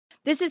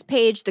This is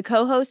Paige, the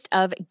co-host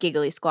of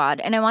Giggly Squad,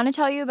 and I want to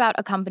tell you about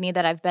a company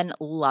that I've been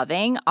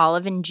loving,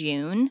 Olive &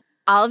 June.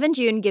 Olive &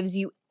 June gives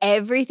you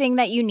everything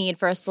that you need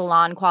for a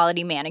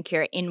salon-quality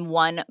manicure in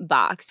one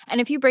box.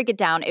 And if you break it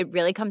down, it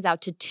really comes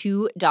out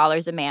to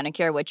 $2 a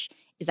manicure, which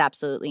is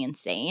absolutely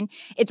insane.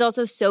 It's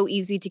also so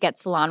easy to get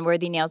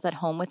salon-worthy nails at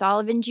home with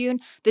Olive & June.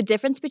 The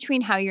difference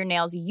between how your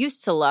nails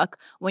used to look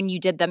when you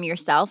did them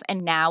yourself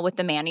and now with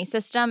the Mani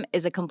system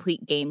is a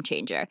complete game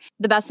changer.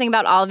 The best thing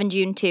about Olive &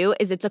 June, too,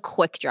 is it's a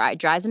quick dry.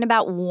 Dries in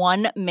about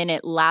 1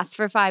 minute, lasts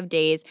for 5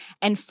 days,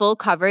 and full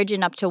coverage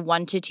in up to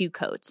 1 to 2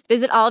 coats.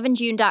 Visit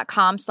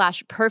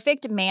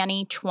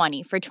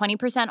oliveandjune.com/perfectmani20 for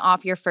 20%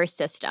 off your first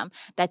system.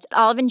 That's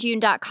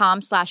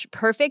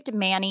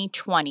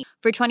oliveandjune.com/perfectmani20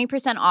 for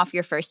 20% off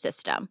your first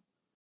system.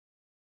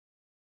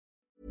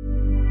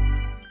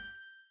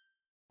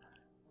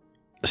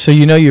 So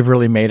you've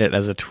really made it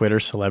as a Twitter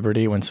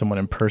celebrity when someone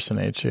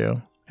impersonates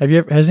you.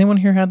 Has anyone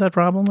here had that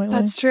problem lately?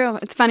 That's true.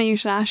 It's funny you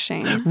should ask,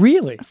 Shane.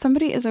 Really?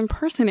 Somebody is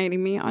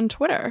impersonating me on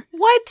Twitter.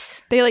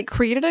 What? They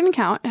created an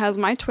account. It has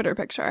my Twitter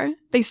picture.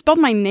 They spelled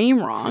my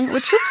name wrong,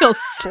 which just feels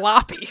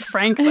sloppy,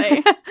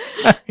 frankly.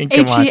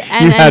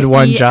 H-E-N-N-E-S-S-Y. You had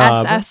one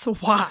job.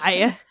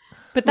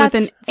 But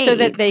that's so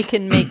that they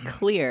can make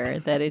clear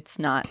that it's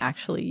not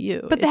actually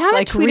you. But they it's haven't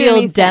like tweeted real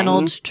anything.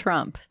 Donald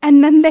Trump.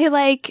 And then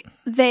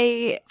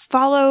they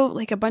follow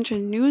a bunch of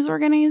news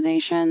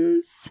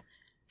organizations.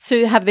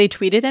 So have they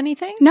tweeted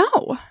anything?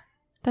 No.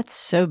 That's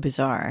so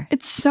bizarre.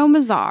 It's so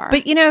bizarre.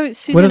 But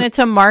Susan, it's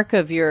a mark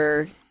of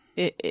your.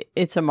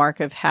 It's a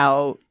mark of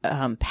how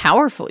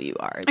powerful you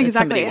are. That exactly.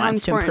 Somebody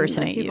wants to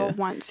impersonate you.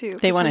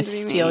 They want to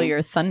steal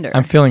your thunder.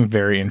 I'm feeling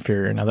very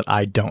inferior now that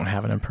I don't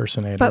have an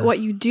impersonator. But what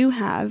you do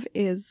have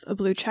is a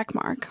blue check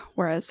mark.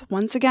 Whereas,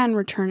 once again,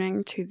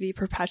 returning to the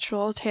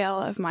perpetual tale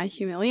of my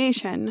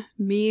humiliation,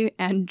 me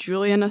and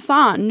Julian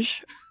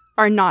Assange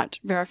are not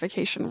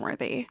verification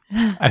worthy.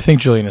 I think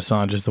Julian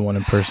Assange is the one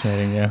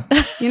impersonating you.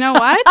 You know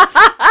what?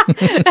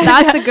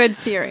 That's a good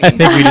theory. I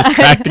think we just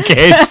cracked the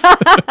case.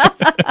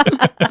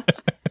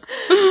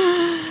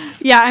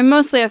 Yeah, I'm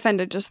mostly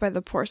offended just by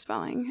the poor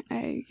spelling.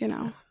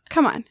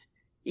 Come on.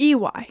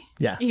 EY.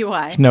 Yeah. EY.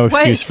 There's no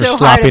excuse for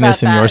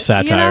sloppiness in your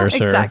satire,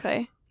 sir.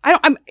 Exactly.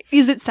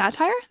 Is it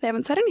satire? They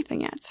haven't said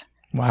anything yet.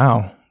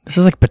 Wow. This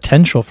is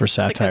potential for It's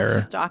satire. like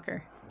a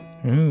stalker.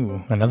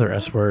 Ooh, another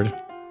S word.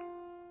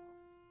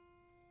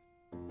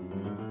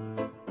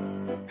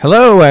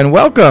 Hello and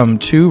welcome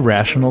to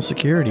Rational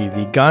Security,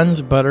 the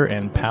Guns, Butter,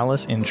 and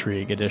Palace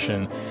Intrigue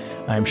edition.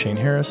 I'm Shane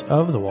Harris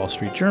of the Wall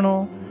Street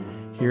Journal,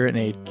 here in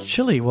a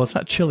chilly, well, it's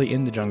not chilly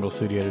in the Jungle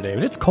Studio today,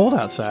 but it's cold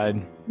outside.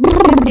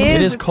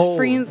 It is cold.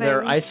 Freezing.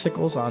 There are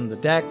icicles on the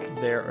deck.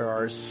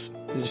 There's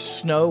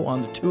snow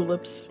on the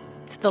tulips.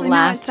 It's the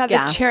last gasp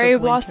the cherry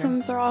of winter.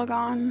 blossoms are all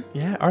gone.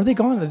 Yeah, are they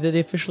gone? Did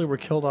they officially were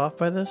killed off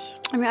by this?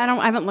 I mean,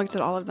 I haven't looked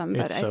at all of them,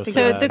 but It's I so think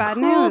sad. So the bad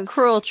news.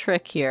 cruel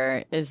trick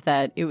here is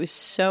that it was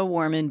so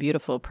warm and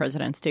beautiful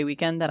President's Day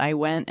weekend that I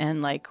went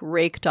and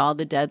raked all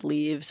the dead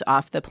leaves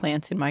off the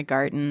plants in my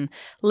garden,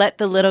 let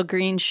the little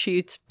green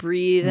shoots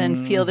breathe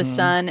and feel the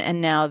sun,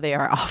 and now they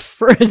are all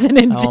frozen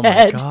and dead. Oh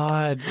my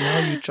God!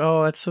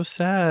 That's so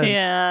sad.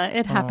 Yeah,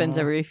 it happens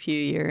every few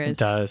years. It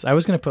does. I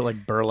was going to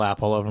put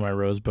burlap all over my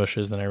rose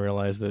bushes, then I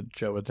realized that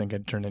Joe would think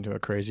I'd turned into a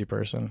crazy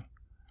person.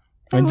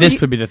 I mean,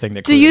 this would be the thing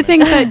that. Do you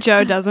think that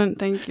Joe doesn't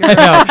think you're a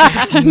no, crazy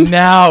person?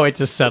 Now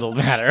it's a settled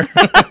matter.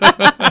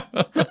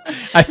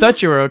 I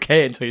thought you were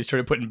okay until you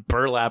started putting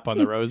burlap on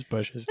the rose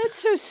bushes. That's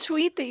so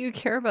sweet that you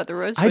care about the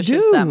rose I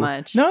bushes do that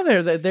much. No,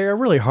 they're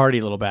really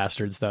hardy little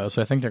bastards, though,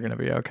 so I think they're going to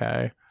be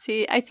okay.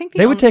 See, I think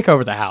they would take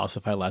over the house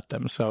if I let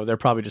them, so they're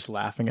probably just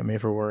laughing at me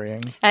for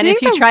worrying. And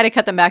if you try to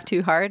cut them back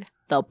too hard,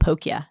 they'll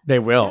poke you. They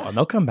will, and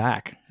they'll come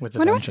back with the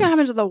I wonder what's going to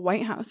happen to the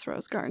White House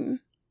rose garden.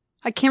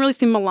 I can't really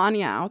see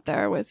Melania out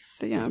there with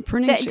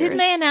pruning shears. Didn't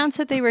they announce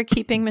that they were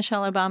keeping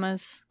Michelle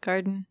Obama's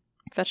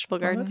vegetable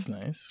garden? Oh, that's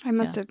nice. I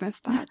must have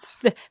missed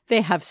that.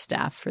 They have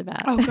staff for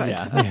that. Oh, good.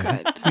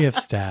 Yeah, good. We have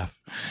staff.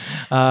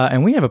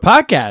 And we have a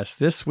podcast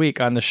this week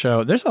on the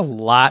show. There's a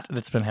lot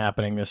that's been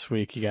happening this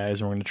week, you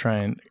guys. We're going to try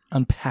and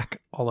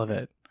unpack all of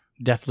it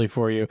deftly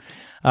for you.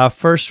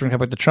 First, we're going to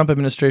talk about the Trump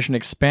administration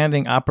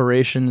expanding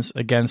operations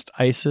against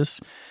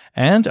ISIS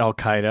and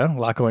Al-Qaeda. A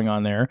lot going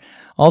on there.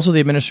 Also, the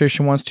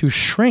administration wants to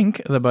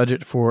shrink the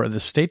budget for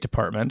the State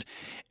Department.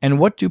 And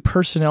what do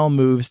personnel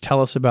moves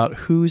tell us about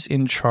who's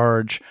in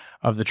charge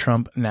of the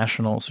Trump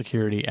national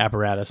security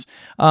apparatus?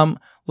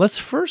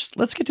 Let's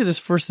get to this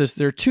first.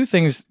 There are two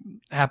things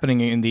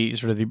happening in the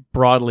sort of the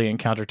broadly in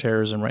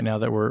counterterrorism right now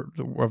that were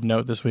of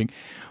note this week.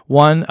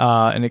 One,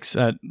 an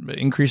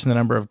increase in the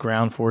number of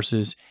ground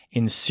forces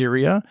in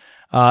Syria.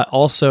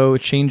 Also,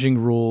 changing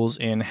rules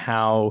in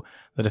how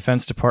the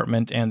Defense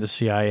Department and the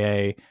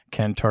CIA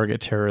can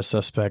target terrorist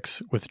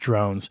suspects with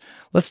drones.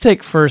 Let's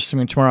take first,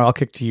 tomorrow I'll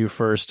kick to you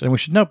first. And we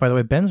should note, by the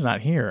way, Ben's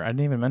not here. I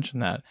didn't even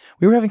mention that.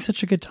 We were having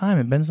such a good time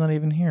and Ben's not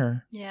even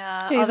here.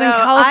 Yeah. He's in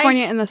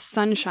California in the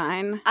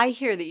sunshine. I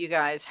hear that you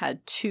guys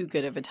had too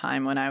good of a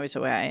time when I was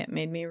away. It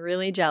made me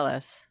really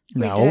jealous.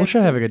 No, we'll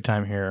try to have a good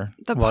time here.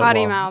 The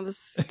potty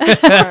mouths.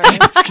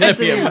 It's going to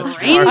be a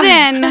reined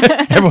in.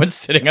 Everyone's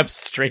sitting up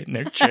straight in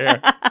their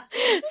chair.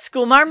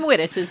 Schoolmarm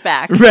Wittes is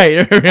back.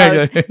 Right.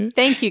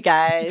 Thank you,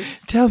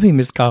 guys. Tell me,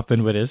 Miss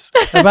Kaufman-Wittes,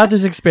 about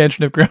this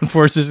expansion of ground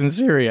forces in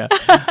Syria.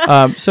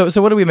 So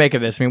what do we make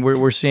of this?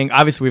 We're seeing,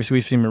 obviously,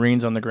 we've seen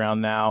Marines on the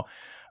ground now,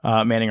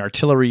 manning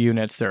artillery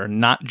units. There are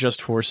not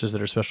just forces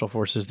that are special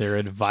forces. They're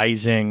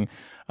advising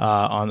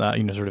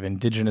on sort of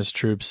indigenous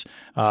troops.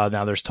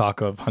 Now there's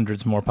talk of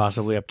hundreds more,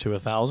 possibly up to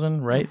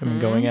 1,000, right? Mm-hmm.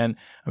 Going in.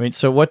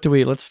 So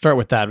let's start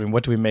with that.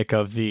 What do we make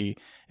of the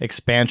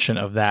expansion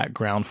of that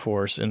ground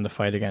force in the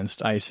fight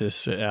against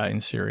ISIS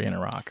in Syria and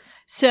Iraq?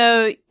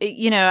 So,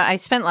 I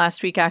spent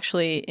last week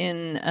actually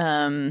in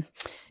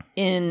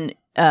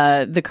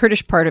the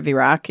Kurdish part of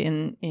Iraq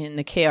in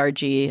the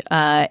KRG,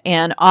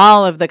 and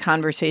all of the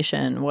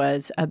conversation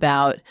was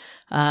about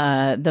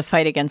the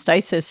fight against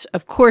ISIS.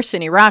 Of course,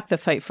 in Iraq, the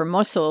fight for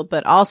Mosul,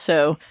 but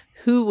also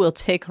who will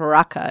take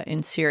Raqqa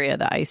in Syria,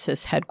 the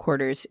ISIS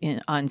headquarters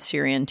on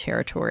Syrian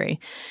territory.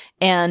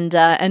 And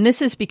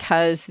this is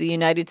because the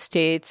United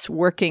States,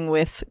 working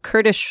with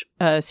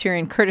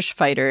Syrian Kurdish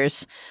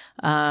fighters,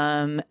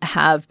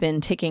 have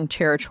been taking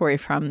territory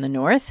from the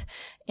north.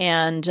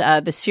 And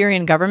the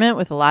Syrian government,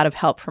 with a lot of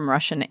help from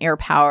Russian air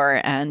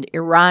power and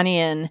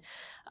Iranian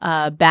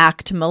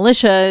backed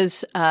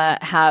militias,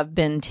 have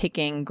been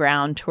taking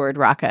ground toward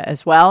Raqqa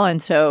as well.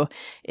 And so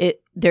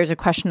there's a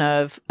question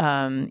of,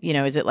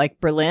 is it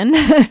like Berlin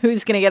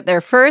who's going to get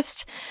there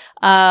first?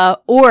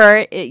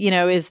 Or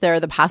is there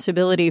the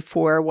possibility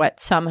for what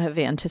some have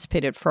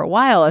anticipated for a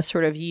while, a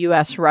sort of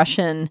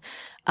U.S.-Russian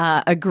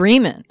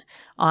agreement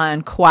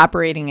on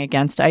cooperating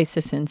against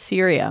ISIS in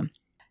Syria?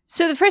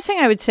 So the first thing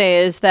I would say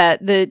is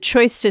that the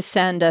choice to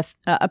send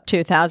up to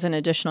 1,000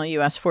 additional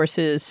U.S.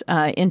 forces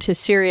into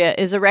Syria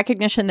is a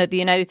recognition that the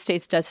United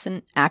States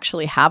doesn't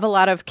actually have a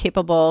lot of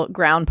capable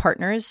ground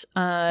partners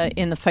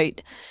in the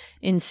fight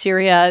in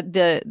Syria.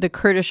 The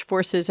Kurdish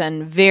forces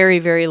and very,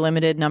 very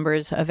limited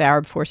numbers of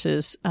Arab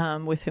forces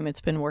with whom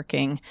it's been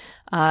working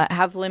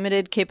have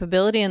limited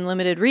capability and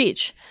limited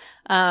reach.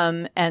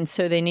 And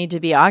so they need to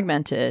be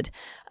augmented.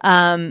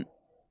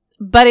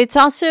 But it's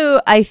also,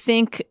 I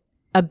think,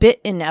 a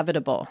bit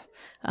inevitable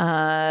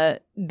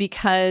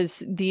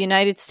because the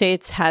United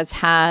States has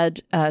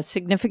had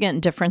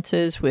significant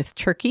differences with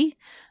Turkey,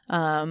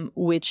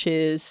 which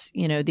is,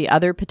 the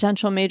other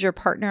potential major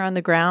partner on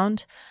the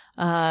ground.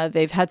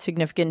 They've had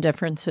significant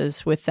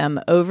differences with them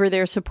over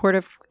their support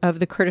of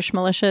the Kurdish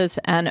militias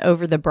and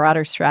over the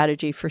broader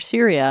strategy for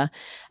Syria.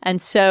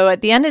 And so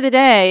at the end of the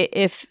day,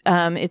 if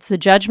it's the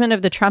judgment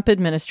of the Trump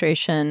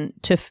administration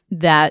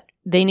that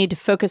they need to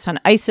focus on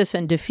ISIS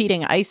and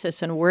defeating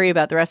ISIS and worry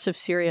about the rest of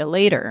Syria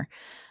later.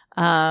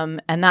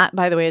 And that,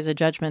 by the way, is a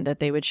judgment that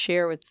they would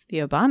share with the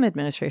Obama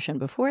administration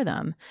before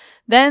them.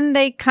 Then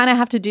they kind of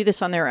have to do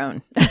this on their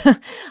own.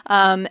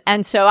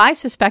 And so I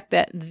suspect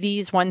that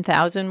these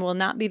 1,000 will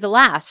not be the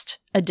last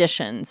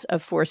additions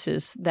of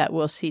forces that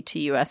we'll see to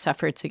U.S.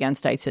 efforts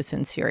against ISIS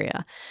in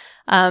Syria.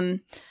 But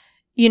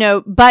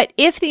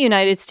if the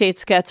United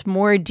States gets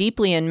more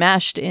deeply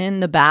enmeshed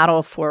in the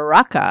battle for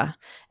Raqqa,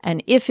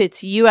 and if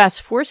it's U.S.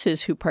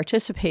 forces who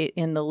participate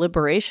in the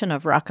liberation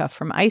of Raqqa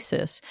from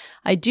ISIS,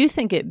 I do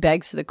think it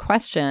begs the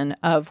question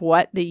of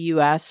what the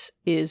U.S.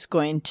 is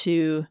going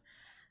to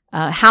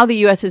how the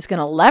U.S. is going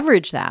to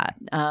leverage that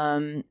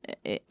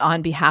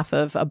on behalf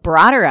of a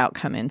broader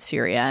outcome in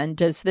Syria. And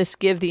does this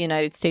give the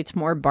United States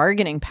more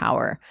bargaining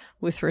power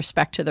with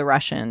respect to the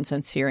Russians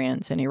and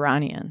Syrians and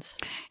Iranians?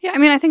 Yeah,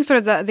 I think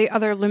sort of the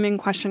other looming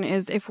question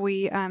is if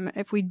we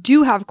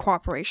do have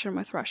cooperation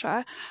with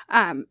Russia,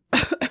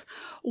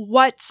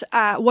 what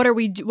are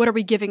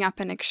we giving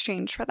up in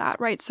exchange for that,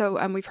 right?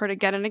 So we've heard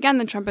again and again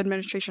the Trump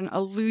administration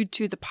allude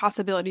to the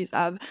possibilities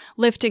of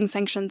lifting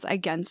sanctions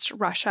against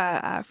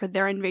Russia for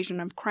their invasion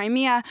of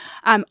Crimea,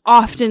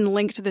 often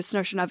linked to this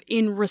notion of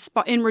in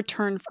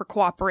return for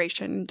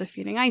cooperation in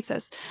defeating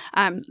ISIS.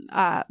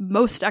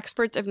 Most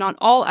experts, if not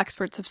all experts,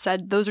 have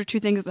said those are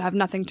two things that have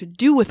nothing to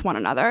do with one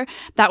another.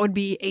 That would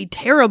be a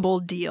terrible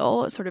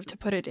deal, sort of to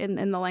put it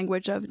in the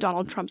language of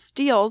Donald Trump's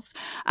deals.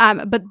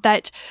 But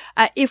that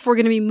if we're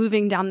going to be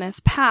moving down this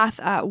path,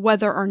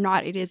 whether or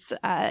not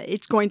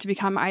it's going to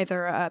become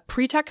either a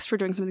pretext for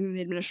doing something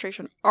the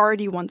administration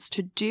already wants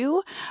to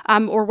do,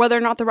 or whether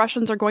or not the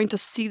Russians are going to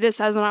see this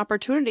as an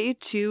opportunity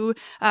to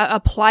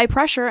apply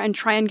pressure and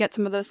try and get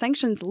some of those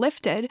sanctions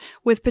lifted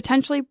with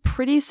potentially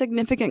pretty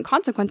significant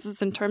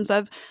consequences in terms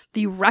of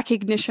the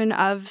recognition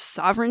of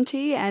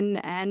sovereignty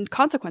and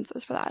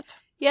consequences for that.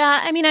 Yeah,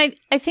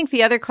 I think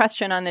the other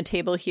question on the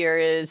table here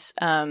is,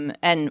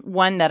 and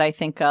one that I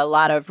think a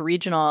lot of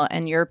regional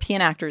and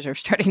European actors are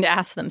starting to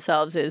ask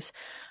themselves is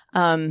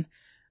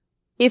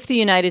if the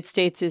United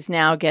States is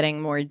now getting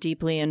more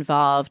deeply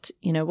involved,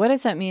 what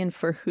does that mean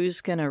for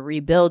who's going to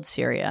rebuild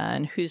Syria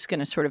and who's going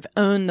to sort of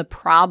own the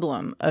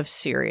problem of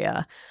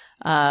Syria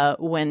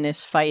when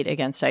this fight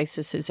against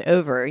ISIS is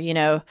over?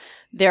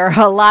 There are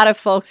a lot of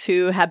folks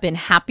who have been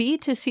happy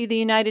to see the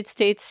United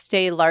States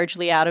stay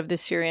largely out of the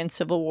Syrian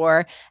civil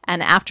war.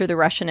 And after the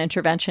Russian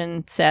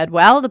intervention said,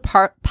 well, the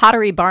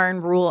Pottery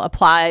Barn rule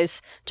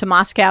applies to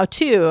Moscow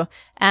too.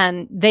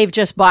 And they've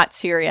just bought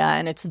Syria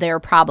and it's their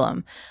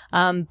problem.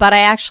 But I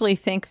actually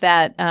think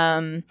that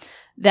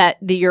that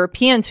the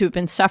Europeans who've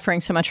been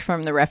suffering so much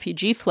from the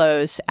refugee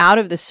flows out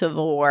of the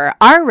civil war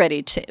are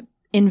ready to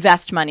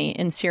invest money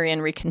in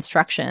Syrian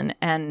reconstruction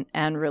and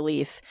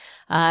relief.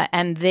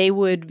 And they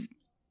would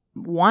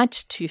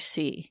want to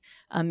see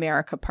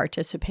America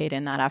participate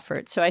in that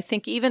effort. So I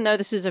think even though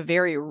this is a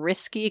very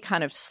risky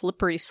kind of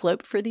slippery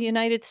slope for the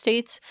United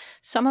States,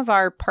 some of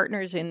our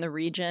partners in the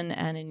region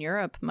and in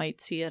Europe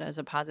might see it as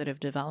a positive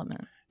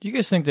development. Do you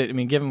guys think that,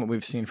 given what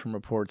we've seen from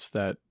reports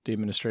that the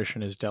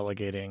administration is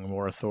delegating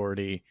more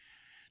authority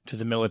to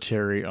the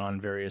military on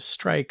various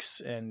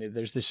strikes, and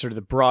there's this sort of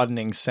the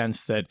broadening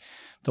sense that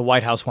the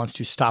White House wants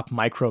to stop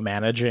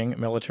micromanaging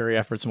military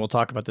efforts, and we'll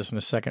talk about this in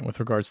a second with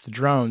regards to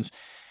drones.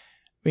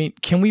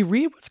 Can we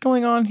read what's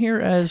going on here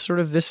as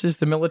sort of this is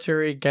the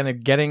military kind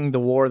of getting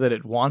the war that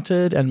it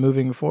wanted and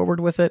moving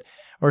forward with it?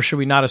 Or should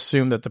we not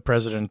assume that the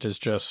president is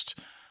just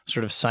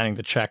sort of signing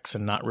the checks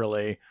and not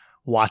really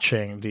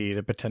watching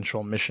the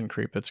potential mission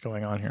creep that's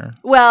going on here?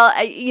 Well,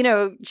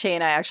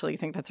 Shane, I actually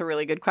think that's a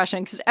really good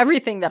question because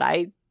everything that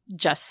I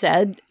just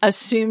said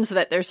assumes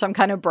that there's some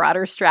kind of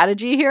broader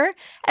strategy here.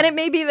 And it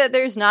may be that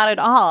there's not at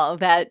all,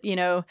 that,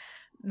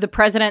 the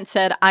president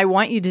said, I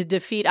want you to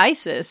defeat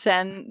ISIS.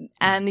 And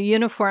the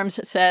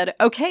uniforms said,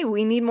 okay,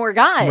 we need more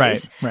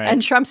guys. Right.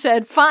 And Trump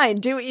said, fine,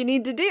 do what you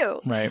need to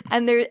do. Right.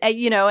 And there,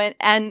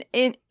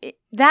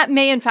 that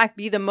may in fact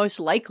be the most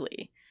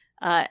likely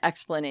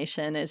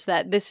explanation, is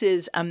that this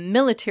is a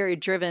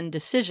military-driven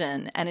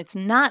decision, and it's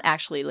not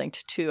actually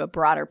linked to a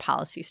broader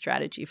policy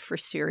strategy for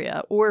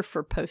Syria or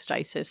for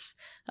post-ISIS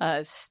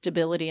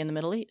stability in the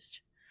Middle East.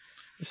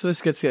 So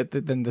this gets at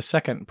then the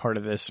second part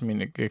of this,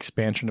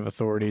 expansion of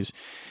authorities.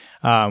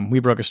 We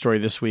broke a story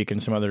this week,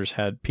 and some others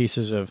had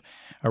pieces of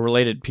a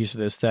related piece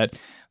of this, that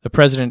the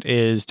president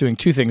is doing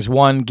two things.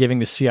 One, giving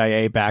the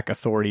CIA back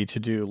authority to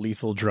do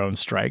lethal drone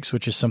strikes,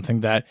 which is something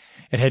that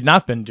it had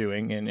not been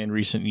doing in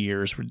recent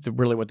years.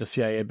 Really what the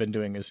CIA had been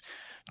doing is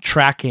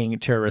tracking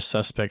terrorist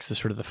suspects, the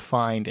sort of the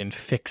find and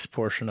fix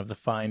portion of the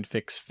find,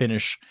 fix,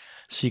 finish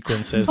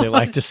sequence, as they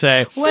like to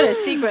say. What a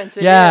sequence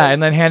it is.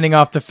 And then handing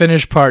off the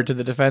finish part to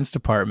the Defense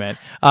Department,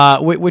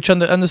 which on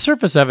the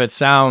surface of it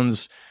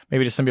sounds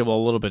maybe to some people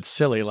a little bit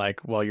silly, like,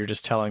 well, you're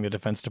just telling the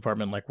Defense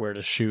Department like where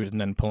to shoot and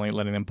then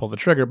letting them pull the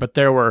trigger. But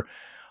there were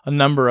a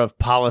number of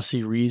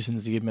policy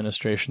reasons the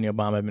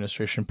Obama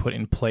administration put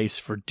in place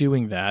for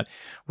doing that,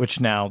 which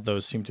now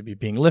those seem to be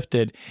being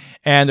lifted.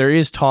 And there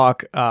is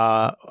talk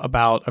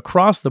about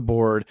across the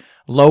board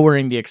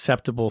lowering the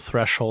acceptable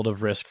threshold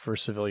of risk for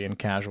civilian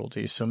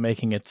casualties. So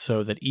making it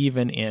so that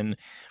even in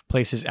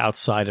places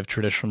outside of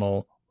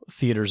traditional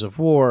theaters of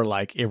war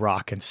like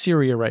Iraq and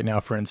Syria right now,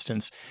 for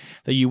instance,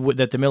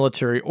 that the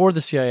military or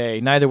the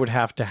CIA neither would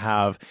have to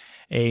have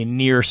a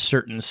near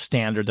certain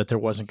standard that there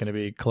wasn't going to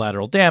be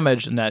collateral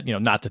damage, and that,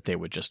 not that they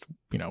would just,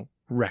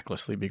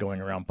 recklessly be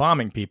going around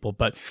bombing people,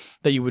 but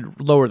that you would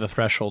lower the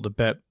threshold a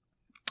bit.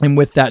 And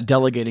with that,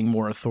 delegating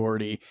more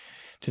authority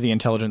to the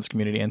intelligence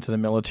community and to the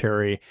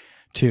military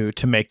to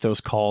make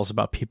those calls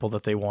about people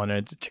that they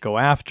wanted to go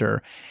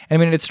after.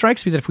 And it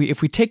strikes me that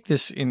if we take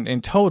this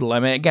in total,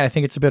 again, I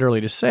think it's a bit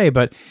early to say,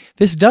 but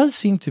this does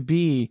seem to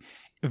be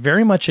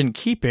very much in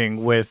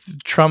keeping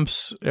with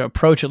Trump's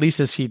approach, at least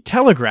as he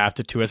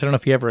telegraphed it to us. I don't know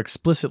if he ever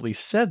explicitly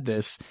said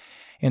this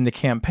in the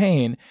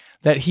campaign,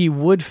 that he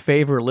would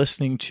favor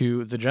listening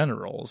to the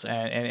generals.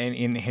 And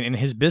in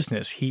his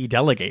business, he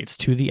delegates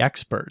to the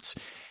experts.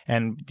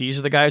 And these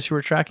are the guys who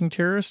are tracking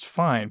terrorists?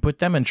 Fine. Put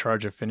them in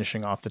charge of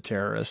finishing off the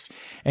terrorists.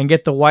 And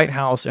get the White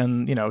House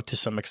and, to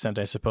some extent,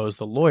 I suppose,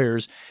 the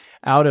lawyers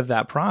out of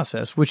that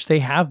process, which they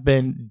have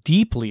been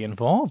deeply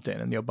involved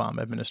in the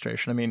Obama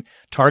administration.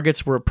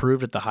 Targets were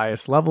approved at the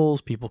highest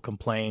levels. People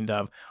complained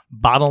of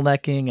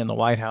bottlenecking in the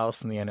White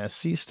House and the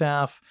NSC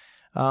staff.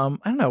 I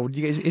don't know.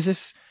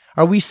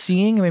 Are we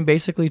seeing,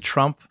 basically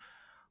Trump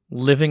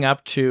living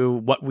up to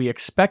what we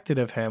expected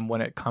of him when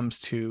it comes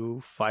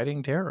to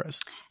fighting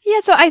terrorists?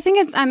 Yeah, so I think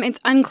it's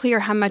unclear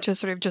how much is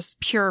sort of just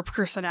pure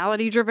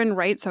personality driven,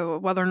 right? So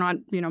whether or not,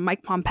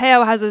 Mike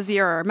Pompeo has his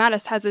ear or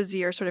Mattis has his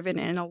ear sort of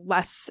in a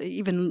less,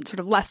 even sort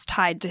of less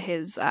tied to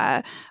his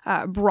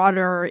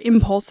broader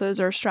impulses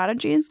or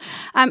strategies.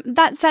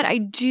 That said, I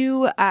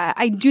do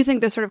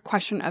think the sort of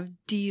question of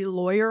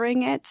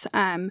de-lawyering it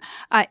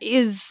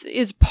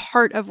is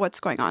part of what's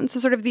going on.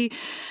 So sort of the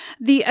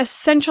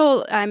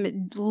essential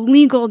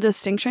legal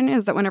distinction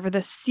is that whenever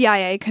the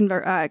CIA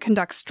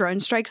conducts drone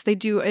strikes, they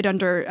do it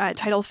under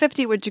Title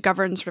 50, which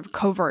governs sort of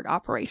covert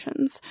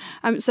operations.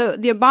 So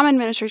the Obama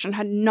administration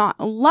had not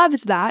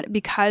loved that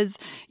because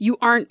you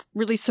aren't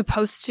really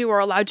supposed to or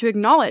allowed to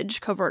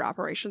acknowledge covert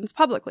operations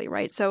publicly,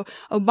 right? So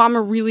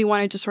Obama really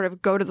wanted to sort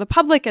of go to the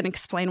public and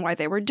explain why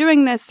they were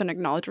doing this and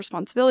acknowledge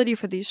responsibility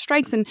for these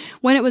strikes. And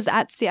when it was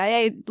at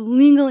CIA,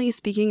 legally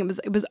speaking,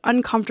 it was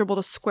uncomfortable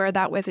to square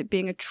that with it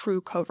being a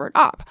true covert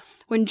op.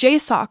 When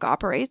JSOC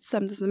operates,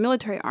 this is the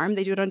military arm,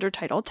 they do it under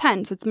Title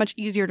 10, so it's much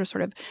easier to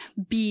sort of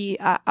be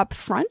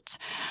upfront.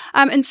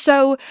 And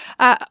so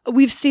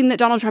we've seen that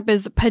Donald Trump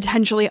is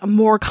potentially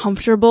more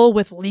comfortable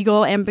with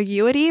legal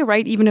ambiguity,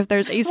 right? Even if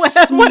there's a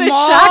small, what a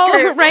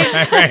shocker, right?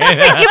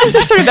 Even if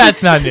there's sort of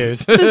that's not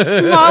news. the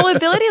small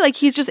ability, like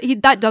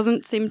that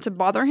doesn't seem to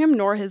bother him,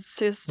 nor his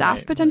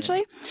staff potentially.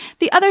 Right.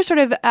 The other sort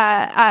of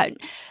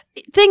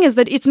thing is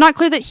that it's not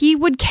clear that he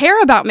would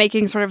care about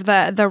making sort of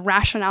the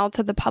rationale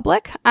to the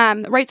public,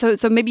 right?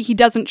 So maybe he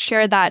doesn't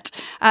share that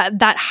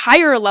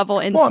higher level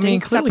instinct. Well,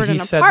 clearly separate he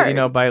and said apart.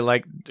 that, by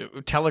like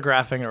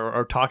telegraphing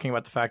or talking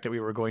about the fact that we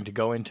were going to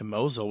go into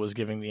Mosul was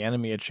giving the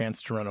enemy a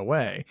chance to run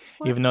away,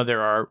 even though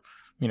there are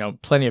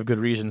plenty of good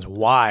reasons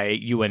why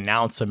you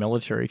announce a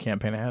military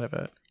campaign ahead of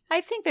it. I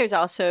think there's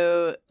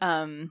also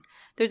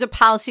there's a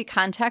policy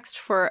context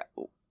for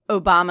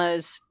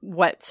Obama's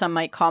what some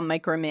might call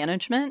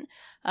micromanagement,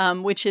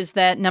 which is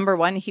that, number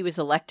one, he was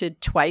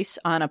elected twice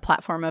on a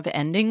platform of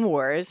ending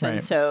wars. Right.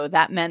 And so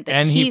that meant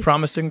that he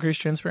promised to increase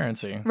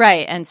transparency.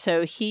 Right. And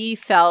so he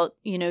felt,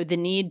 the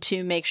need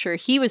to make sure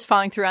he was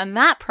following through on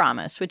that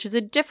promise, which is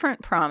a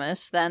different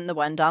promise than the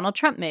one Donald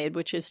Trump made,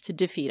 which is to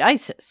defeat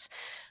ISIS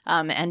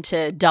and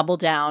to double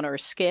down or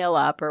scale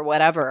up or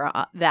whatever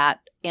that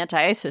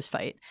anti-ISIS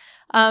fight.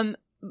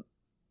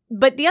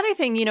 But the other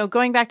thing,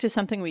 going back to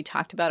something we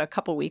talked about a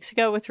couple weeks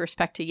ago with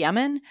respect to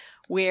Yemen,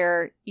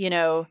 where,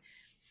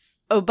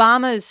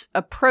 Obama's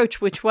approach,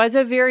 which was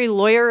a very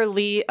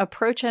lawyerly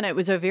approach, and it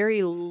was a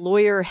very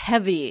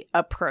lawyer-heavy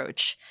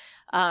approach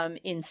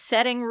in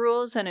setting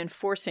rules and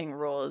enforcing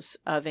rules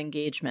of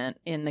engagement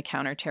in the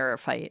counterterror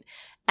fight.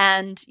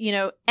 And,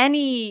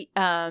 any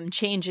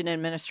change in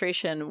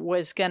administration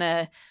was going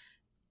to,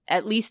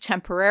 at least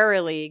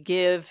temporarily,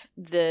 give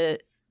the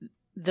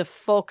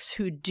folks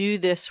who do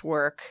this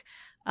work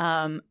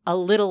a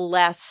little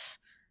less,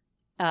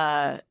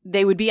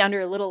 they would be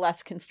under a little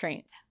less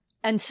constraint.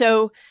 And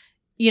so,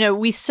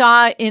 we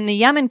saw in the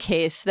Yemen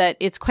case that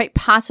it's quite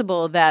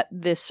possible that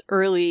this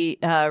early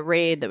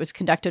raid that was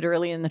conducted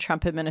early in the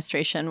Trump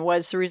administration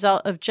was the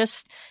result of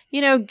just,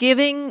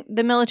 giving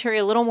the military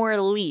a little more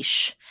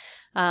leash.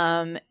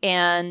 And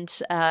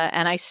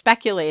I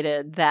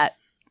speculated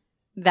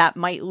that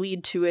might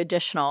lead to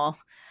additional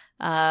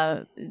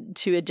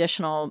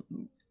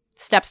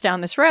steps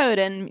down this road.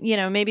 And,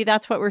 maybe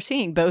that's what we're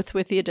seeing, both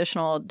with the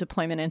additional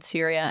deployment in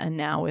Syria and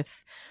now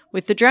with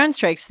the drone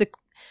strikes.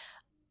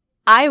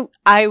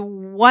 I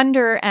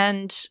wonder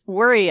and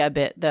worry a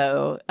bit,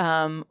 though,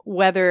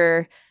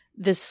 whether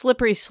the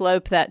slippery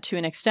slope that, to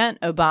an extent,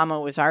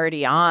 Obama was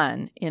already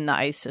on in the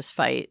ISIS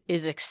fight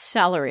is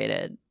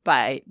accelerated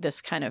by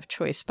this kind of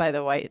choice by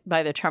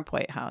the Trump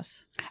White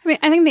House.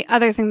 I think the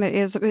other thing that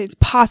it's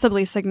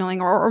possibly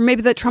signaling, or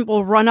maybe that Trump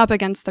will run up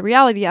against the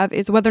reality of,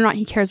 is whether or not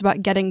he cares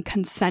about getting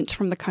consent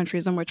from the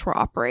countries in which we're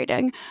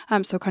operating.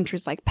 So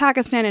countries like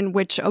Pakistan, in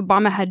which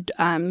Obama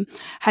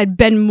had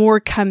been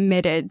more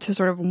committed to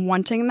sort of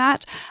wanting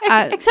that,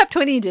 except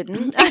when he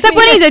didn't.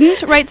 When he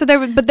didn't, right? So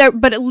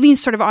but at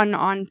least sort of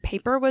on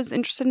paper was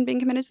interested in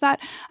being committed to that.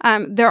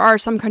 There are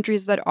some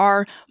countries that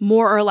are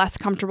more or less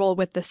comfortable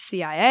with the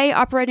CIA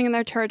operating in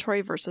their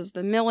territory versus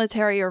the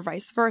military, or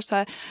vice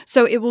versa.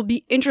 So it will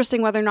be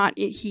interesting whether or not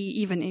he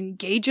even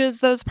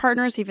engages those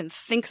partners, even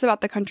thinks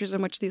about the countries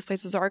in which these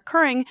places are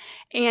occurring,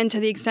 and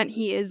to the extent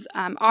he is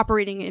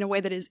operating in a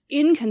way that is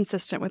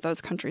inconsistent with those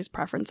countries'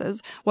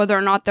 preferences, whether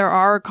or not there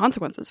are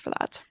consequences for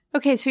that.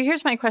 Okay, so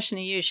here's my question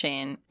to you,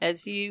 Shane.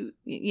 As you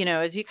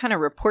kind of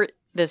report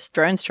this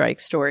drone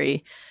strike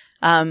story,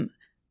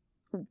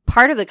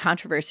 part of the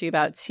controversy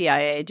about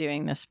CIA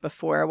doing this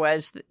before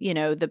was,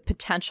 the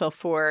potential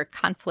for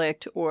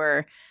conflict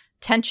or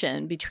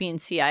tension between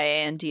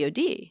CIA and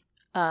DOD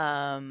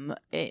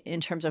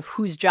in terms of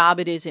whose job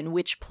it is in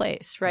which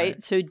place,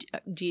 right? So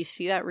do you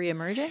see that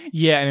reemerging?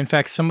 Yeah, and in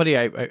fact, somebody,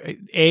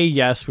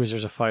 yes, because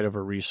there's a fight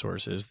over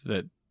resources,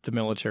 that the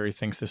military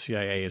thinks the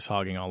CIA is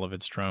hogging all of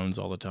its drones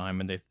all the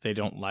time, and they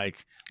don't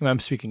like, I'm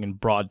speaking in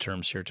broad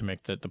terms here to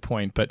make the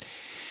point, but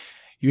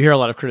you hear a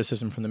lot of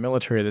criticism from the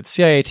military that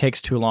CIA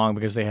takes too long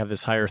because they have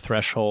this higher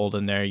threshold,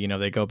 and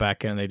they go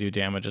back in and they do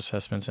damage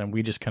assessments, and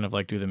we just kind of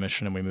like do the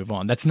mission and we move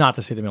on. That's not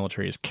to say the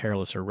military is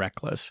careless or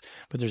reckless,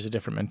 but there's a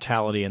different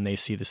mentality, and they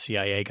see the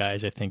CIA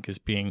guys, I think, as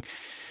being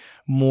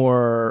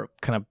more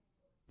kind of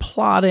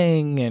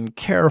plotting and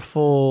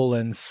careful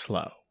and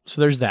slow.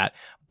 So there's that.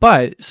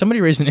 But somebody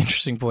raised an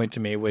interesting point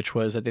to me, which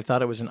was that they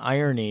thought it was an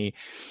irony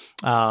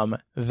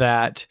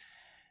that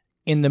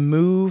in the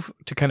move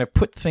to kind of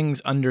put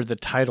things under the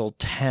Title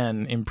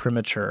 10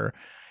 imprimatur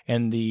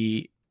and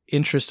the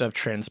interest of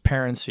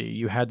transparency,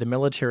 you had the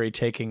military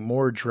taking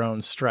more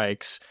drone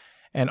strikes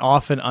and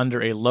often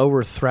under a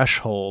lower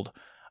threshold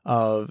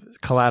of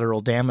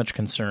collateral damage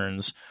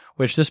concerns,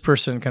 which this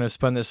person kind of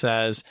spun this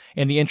as,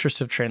 in the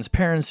interest of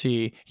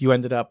transparency, you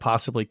ended up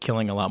possibly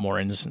killing a lot more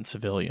innocent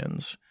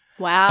civilians.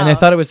 Wow. And I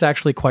thought it was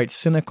actually quite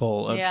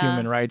cynical of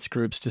human rights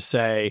groups to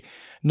say,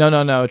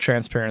 no,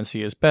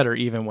 transparency is better,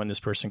 even when this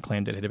person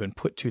claimed it had been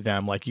put to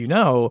them. Like,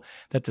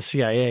 that the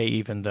CIA,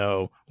 even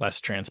though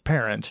less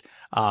transparent,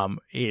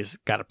 is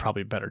got a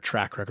probably better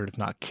track record of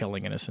not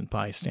killing innocent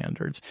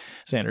bystanders.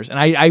 And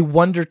I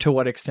wonder to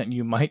what extent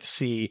you might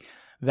see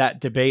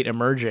that debate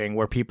emerging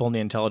where people in the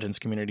intelligence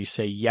community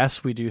say,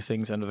 yes, we do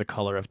things under the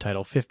color of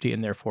Title 50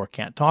 and therefore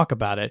can't talk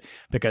about it,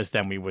 because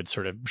then we would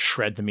sort of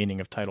shred the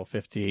meaning of Title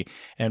 50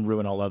 and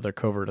ruin all other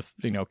covert,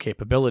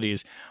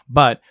 capabilities.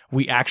 But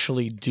we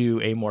actually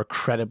do a more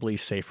credibly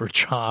safer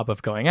job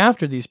of going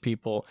after these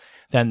people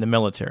than the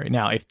military.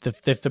 Now, if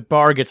the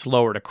bar gets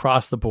lowered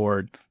across the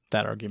board,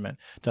 that argument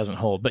doesn't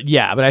hold. But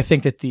I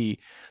think that the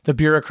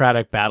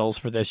bureaucratic battles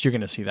for this, you're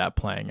going to see that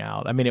playing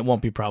out. I mean, it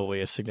won't be probably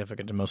as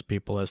significant to most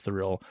people as the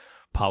real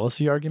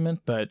policy argument,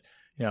 but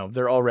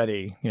they're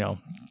already,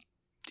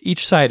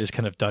 each side is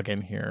kind of dug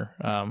in here.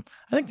 I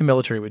think the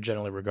military would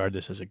generally regard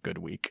this as a good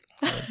week.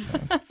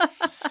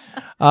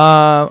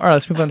 All right,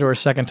 let's move on to our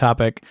second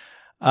topic.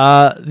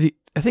 I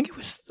think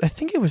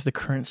it was the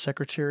current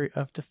Secretary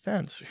of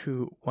Defense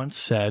who once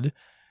said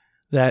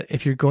that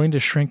if you're going to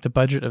shrink the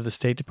budget of the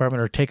State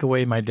Department or take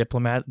away my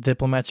diplomats,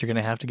 you're going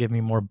to have to give me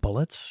more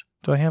bullets.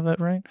 Do I have that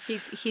right?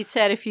 He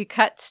said, if you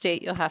cut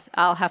state,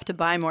 I'll have to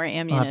buy more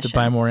ammunition. I'll have to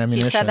buy more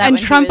ammunition. He said that and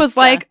Trump was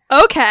like,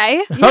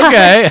 okay.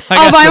 Okay.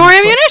 I'll buy more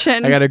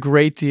ammunition. I got a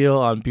great deal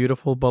on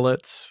beautiful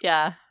bullets.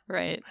 Yeah,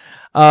 right.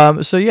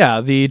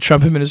 The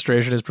Trump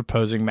administration is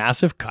proposing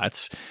massive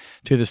cuts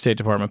to the State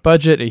Department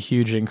budget, a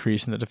huge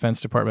increase in the Defense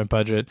Department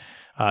budget.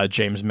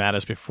 James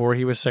Mattis, before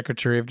he was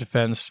Secretary of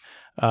Defense,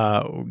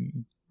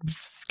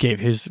 gave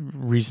his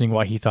reasoning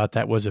why he thought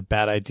that was a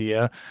bad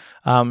idea.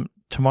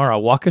 Tamara,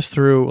 walk us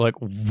through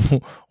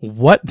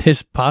what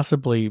this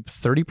possibly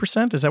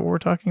 30%? Is that what we're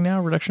talking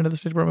now? Reduction of the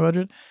State Department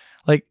budget?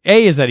 Like,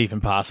 A, is that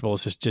even possible?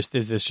 Is this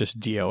just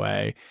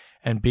DOA?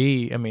 And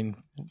B, I mean,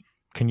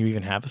 can you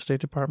even have a State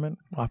Department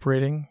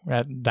operating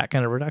at that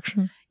kind of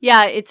reduction?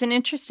 Yeah, it's an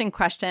interesting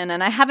question.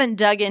 And I haven't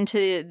dug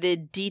into the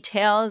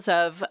details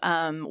of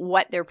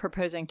what they're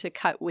proposing to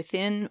cut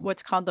within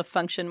what's called the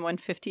Function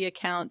 150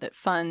 account that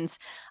funds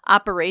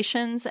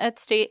operations at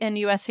state and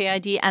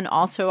USAID and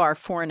also our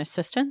foreign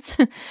assistance.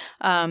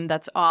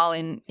 That's all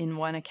in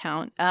one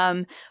account.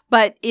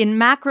 But in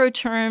macro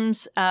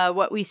terms,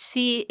 what we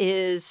see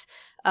is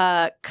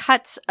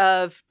cuts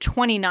of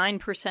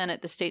 29%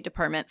 at the State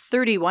Department,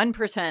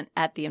 31%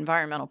 at the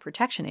Environmental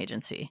Protection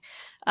Agency,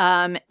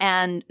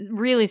 and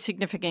really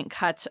significant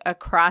cuts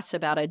across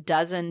about a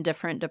dozen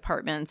different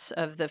departments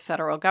of the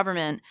federal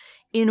government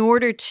in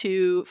order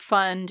to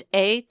fund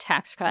A,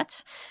 tax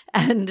cuts,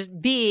 and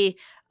B,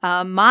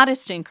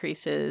 modest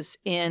increases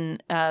in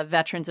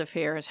Veterans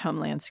Affairs,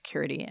 Homeland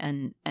Security,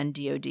 and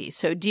DOD.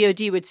 So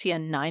DOD would see a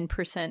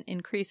 9%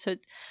 increase. So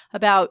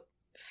about,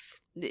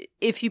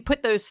 if you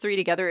put those three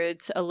together,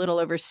 it's a little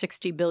over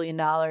 $60 billion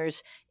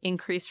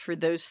increase for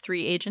those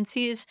three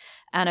agencies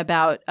and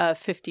about a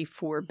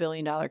 $54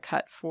 billion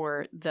cut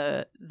for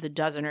the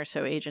dozen or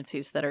so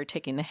agencies that are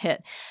taking the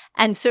hit.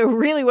 And so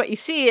really what you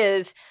see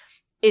is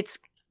it's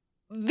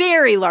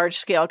very large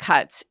scale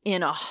cuts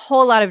in a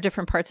whole lot of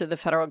different parts of the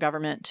federal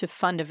government to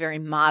fund a very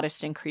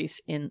modest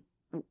increase in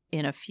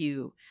a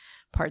few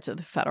parts of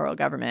the federal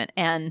government.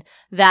 And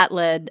that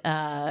led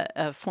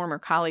a former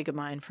colleague of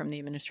mine from the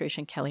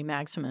administration, Kelly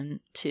Magsamen,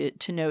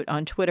 to note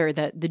on Twitter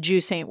that the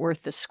juice ain't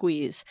worth the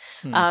squeeze.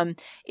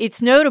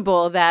 It's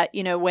notable that,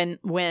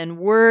 when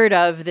word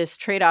of this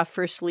trade-off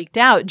first leaked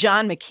out,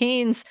 John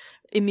McCain's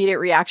immediate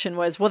reaction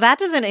was, well, that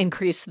doesn't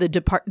increase the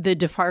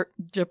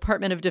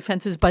Department of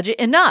Defense's budget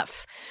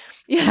enough.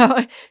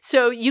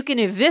 So you can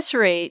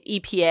eviscerate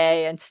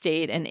EPA and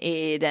state and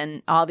aid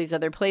and all these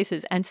other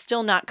places and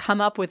still not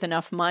come up with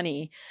enough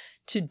money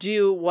to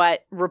do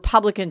what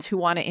Republicans who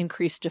want to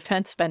increase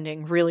defense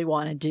spending really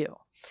want to do.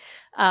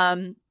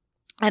 And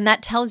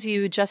that tells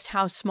you just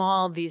how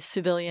small these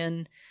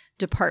civilian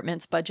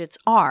departments' budgets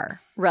are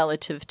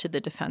relative to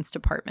the Defense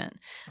Department.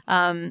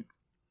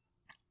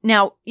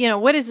 Now,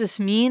 what does this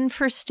mean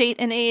for state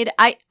and aid?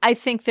 I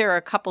think there are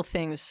a couple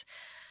things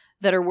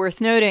that are worth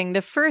noting.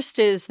 The first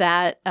is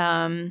that,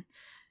 the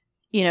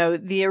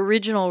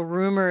original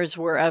rumors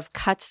were of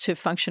cuts to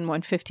Function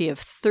 150 of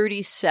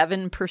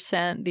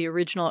 37%. The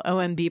original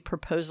OMB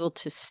proposal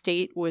to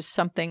state was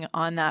something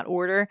on that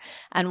order.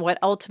 And what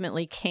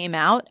ultimately came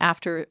out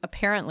after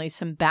apparently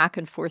some back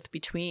and forth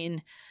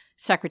between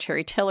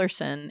Secretary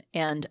Tillerson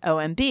and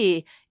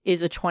OMB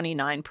is a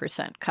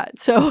 29% cut.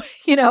 So,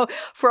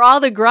 for all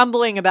the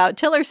grumbling about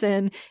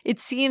Tillerson, it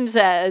seems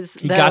as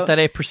he got that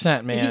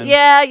 8%, man.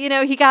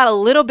 He got a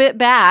little bit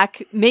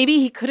back. Maybe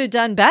he could have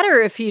done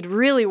better if he'd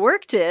really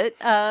worked it,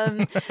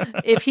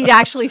 if he'd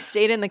actually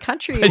stayed in the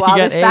country while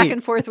this back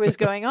and forth was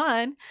going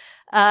on.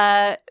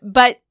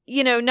 But,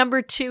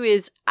 number two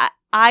is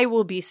I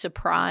will be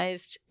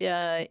surprised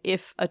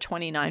if a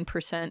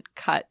 29%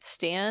 cut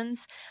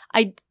stands.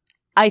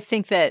 I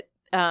think that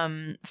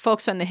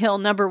folks on the Hill,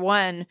 number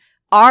one,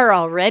 are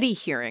already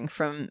hearing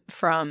from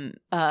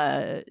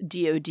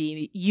DOD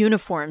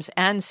uniforms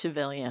and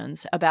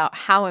civilians about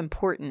how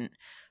important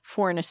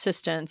foreign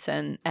assistance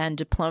and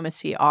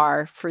diplomacy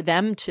are for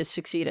them to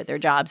succeed at their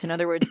jobs. In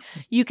other words,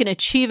 you can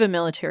achieve a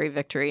military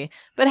victory,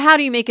 but how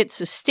do you make it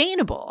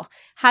sustainable?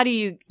 How do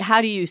you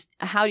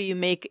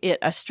make it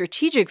a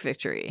strategic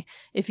victory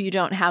if you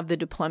don't have the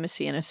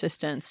diplomacy and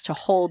assistance to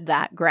hold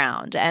that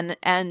ground?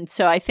 And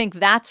so I think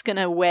that's going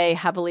to weigh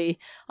heavily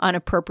on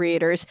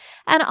appropriators.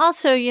 And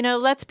also,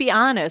 let's be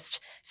honest,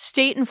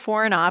 state and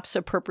foreign ops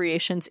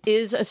appropriations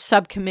is a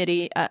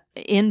subcommittee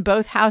in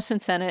both House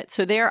and Senate.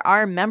 So there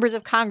are members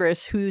of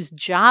Congress whose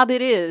job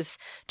it is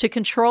to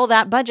control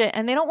that budget,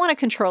 and they don't want to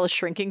control a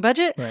shrinking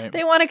budget. Right.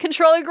 They want to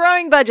control a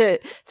growing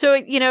budget. So,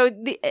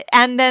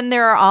 and then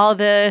there are all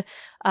the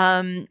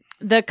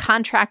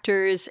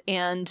contractors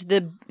and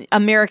the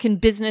American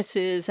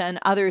businesses and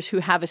others who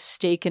have a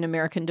stake in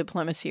American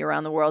diplomacy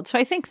around the world. So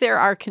I think there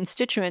are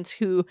constituents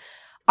who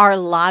are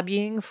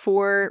lobbying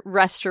for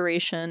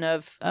restoration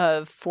of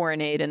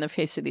foreign aid in the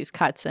face of these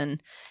cuts.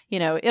 And,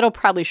 it'll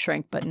probably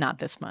shrink, but not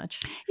this much.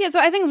 Yeah, so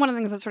I think one of the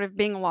things that's sort of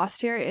being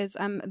lost here is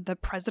the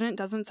president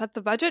doesn't set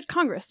the budget.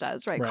 Congress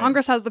does, right?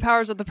 Congress has the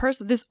powers of the purse.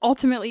 This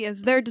ultimately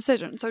is their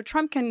decision. So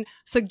Trump can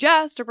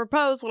suggest or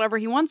propose whatever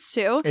he wants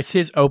to. It's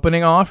his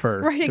opening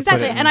offer. Right,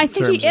 exactly. And I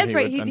think he is,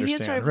 right? He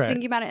is sort of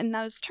thinking about it in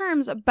those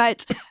terms,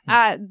 but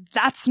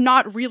that's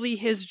not really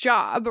his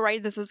job,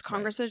 right? This is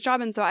Congress's job.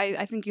 And so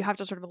I think you have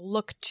to sort of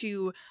look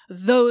to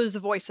those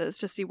voices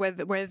to see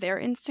where their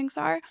instincts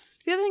are.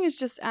 The other thing is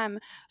just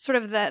sort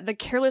of the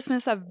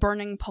carelessness of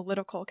burning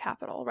political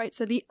capital, right?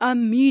 So the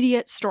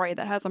immediate story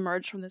that has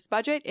emerged from this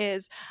budget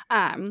is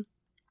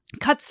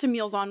cuts to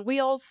Meals on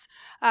Wheels,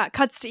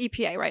 cuts to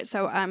EPA, right?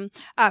 So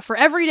for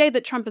every day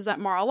that Trump is at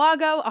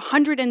Mar-a-Lago,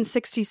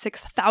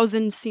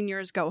 166,000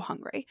 seniors go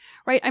hungry,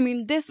 right? I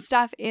mean, this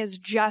stuff is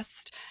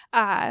just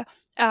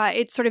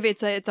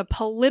it's a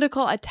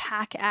political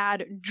attack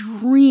ad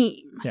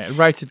dream. Yeah, it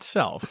writes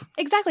itself.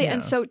 Exactly. Yeah.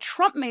 And so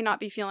Trump may not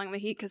be feeling the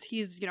heat because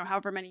he's,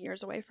 however many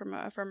years away from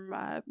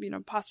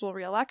possible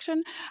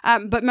reelection.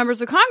 But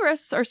members of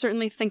Congress are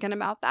certainly thinking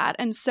about that.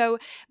 And so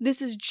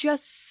this is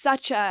just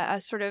such a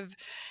sort of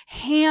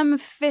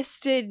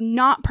ham-fisted,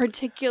 not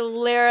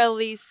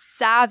particularly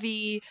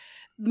savvy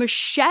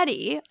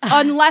machete,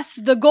 unless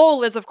the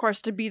goal is, of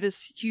course, to be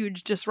this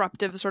huge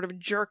disruptive sort of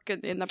jerk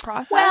in the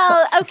process.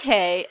 Well,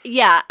 okay.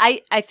 Yeah,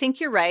 I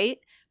think you're right.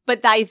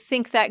 But I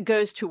think that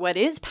goes to what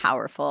is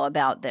powerful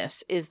about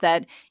this is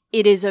that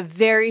it is a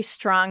very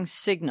strong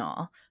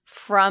signal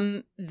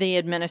from the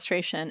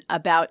administration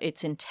about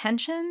its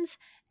intentions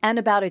and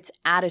about its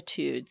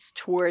attitudes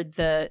toward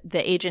the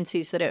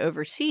agencies that it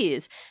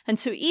oversees. And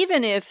so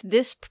even if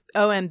this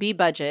OMB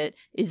budget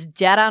is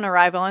dead on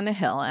arrival on the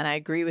Hill, and I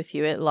agree with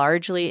you, it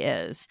largely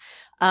is,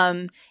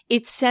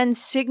 it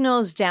sends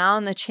signals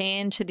down the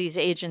chain to these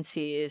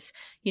agencies.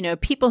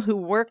 People who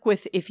work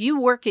with, if you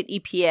work at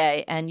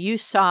EPA and you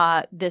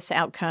saw this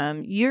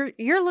outcome,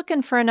 you're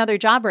looking for another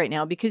job right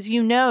now because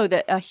you know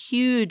that a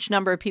huge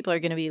number of people are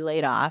going to be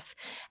laid off.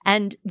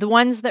 And the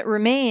ones that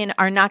remain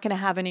are not going to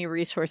have any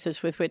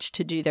resources with which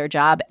to do their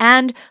job.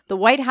 And the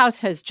White House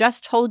has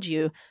just told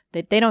you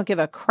that they don't give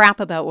a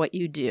crap about what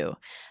you do.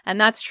 And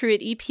that's true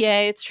at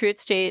EPA, it's true at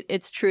state,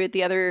 it's true at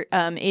the other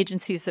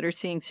agencies that are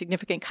seeing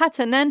significant cuts.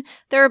 And then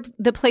there are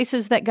the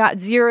places that got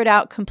zeroed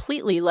out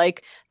completely,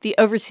 like the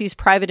Overseas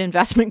Private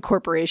Investment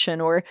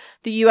Corporation or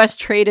the U.S.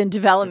 Trade and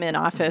Development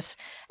Office.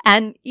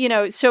 And,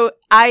 so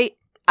I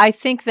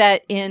think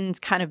that in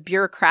kind of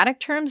bureaucratic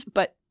terms,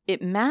 but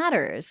it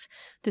matters.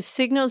 The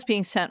signals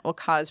being sent will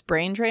cause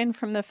brain drain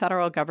from the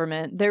federal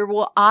government. There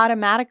will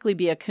automatically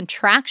be a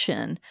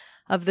contraction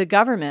of the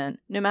government,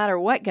 no matter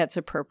what gets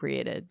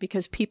appropriated,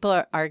 because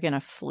people are going to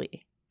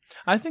flee.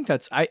 I think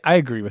I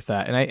agree with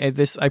that. And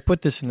I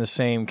put this in the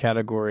same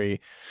category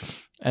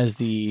as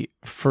the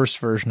first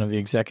version of the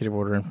executive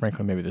order, and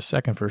frankly, maybe the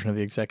second version of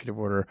the executive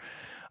order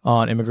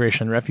on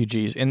immigration and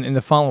refugees in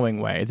the following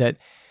way, that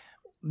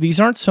these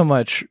aren't so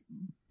much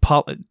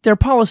they're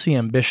policy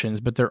ambitions,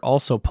 but they're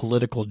also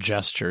political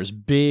gestures,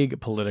 big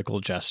political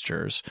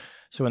gestures.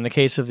 So in the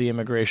case of the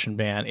immigration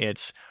ban,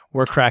 it's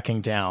we're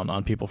cracking down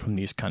on people from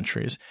these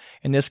countries.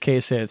 In this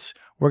case, it's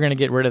we're going to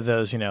get rid of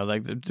those,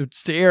 the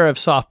era of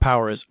soft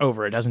power is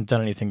over. It hasn't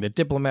done anything. The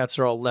diplomats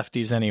are all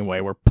lefties anyway.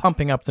 We're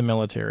pumping up the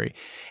military.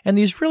 And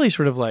these really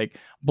sort of like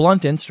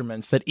blunt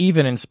instruments that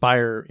even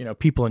inspire,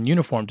 people in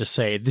uniform to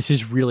say, this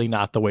is really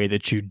not the way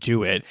that you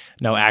do it.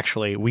 No,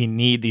 actually, we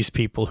need these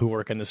people who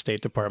work in the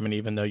State Department,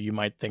 even though you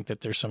might think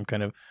that there's some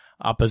kind of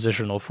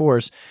oppositional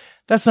force.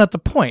 That's not the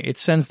point. It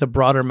sends the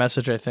broader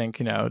message, I think,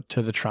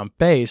 to the Trump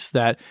base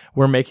that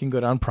we're making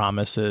good on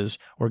promises.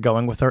 We're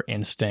going with our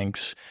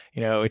instincts.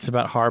 It's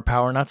about hard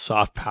power, not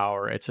soft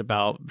power. It's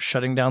about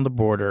shutting down the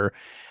border.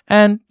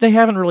 And they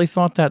haven't really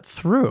thought that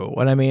through.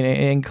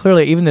 And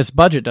clearly, even this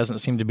budget doesn't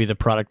seem to be the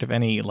product of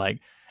any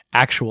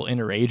actual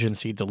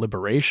interagency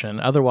deliberation.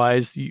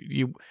 Otherwise,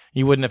 you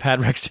wouldn't have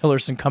had Rex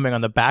Tillerson coming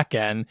on the back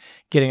end,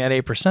 getting that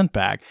 8%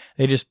 back.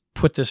 They just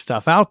put this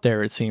stuff out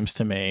there, it seems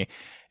to me.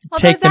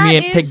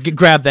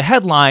 Grab the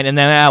headline, and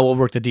then we'll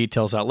work the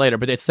details out later.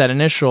 But it's that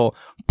initial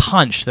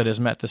punch that has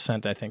met the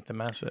scent, I think, the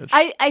message.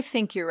 I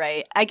think you're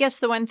right. I guess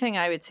the one thing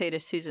I would say to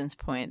Susan's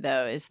point,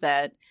 though, is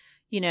that,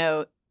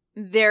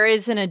 there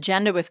is an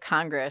agenda with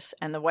Congress,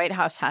 and the White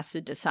House has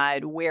to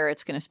decide where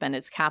it's going to spend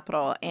its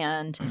capital.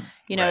 And,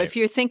 Right. if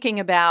you're thinking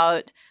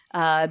about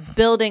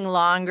building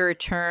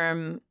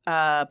longer-term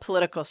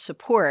political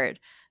support,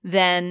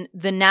 then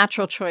the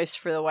natural choice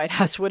for the White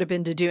House would have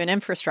been to do an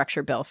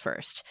infrastructure bill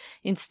first.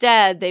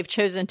 Instead, they've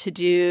chosen to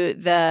do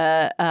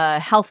the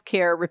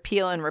healthcare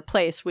repeal and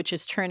replace, which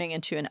is turning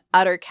into an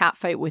utter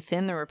catfight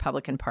within the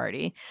Republican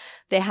Party.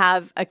 They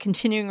have a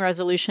continuing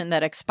resolution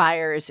that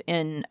expires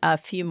in a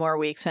few more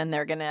weeks, and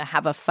they're going to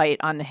have a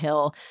fight on the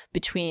Hill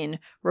between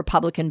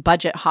Republican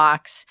budget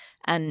hawks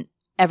and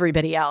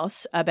everybody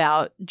else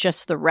about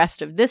just the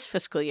rest of this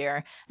fiscal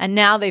year. And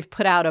now they've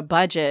put out a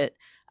budget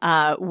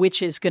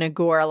which is going to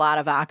gore a lot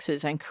of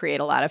oxes and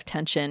create a lot of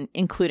tension,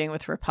 including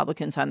with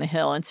Republicans on the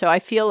Hill. And so I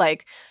feel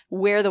like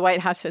where the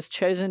White House has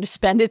chosen to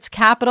spend its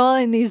capital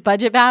in these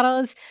budget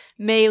battles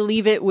may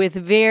leave it with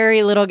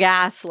very little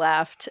gas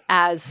left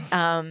as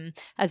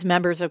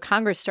members of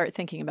Congress start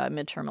thinking about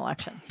midterm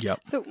elections.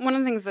 Yep. So one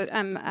of the things that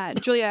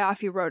Julia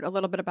Ioffe wrote a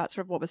little bit about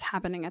sort of what was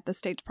happening at the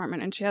State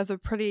Department, and she has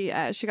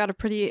she got a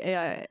pretty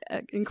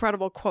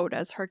incredible quote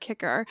as her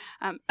kicker.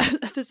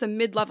 This is a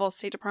mid-level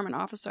State Department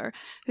officer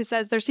who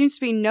says, "There seems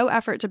to be no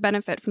effort to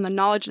benefit from the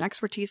knowledge and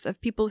expertise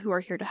of people who are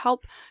here to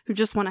help, who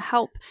just want to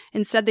help.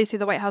 Instead, they see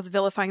the White House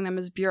vilifying them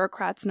as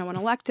bureaucrats no one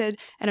elected,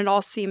 and it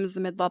all seems," the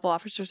mid-level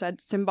officer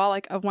said, "symbolic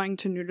of wanting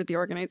to neuter the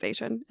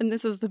organization." And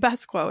this is the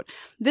best quote.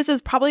 "This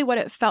is probably what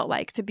it felt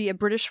like to be a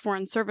British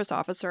Foreign Service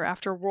officer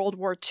after World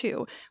War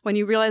II, when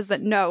you realize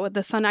that no,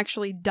 the sun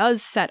actually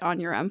does set on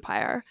your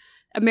empire.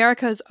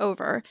 America is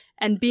over,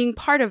 and being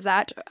part of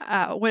that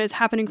when it's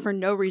happening for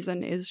no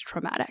reason is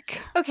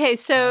traumatic." Okay,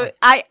 so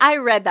I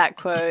read that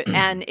quote,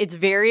 and it's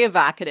very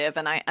evocative,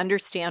 and I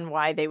understand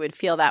why they would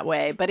feel that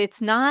way. But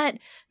it's not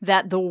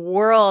that the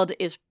world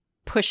is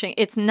pushing.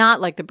 It's not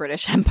like the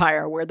British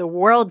Empire where the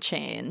world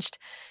changed.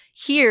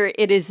 Here,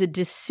 it is a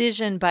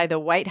decision by the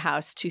White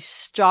House to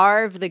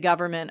starve the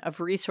government of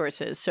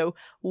resources. So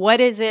what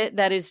is it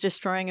that is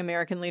destroying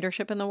American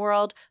leadership in the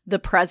world? The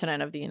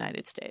President of the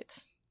United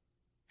States.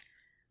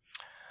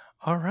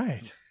 All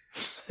right.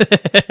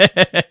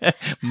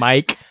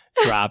 Mic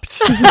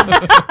dropped.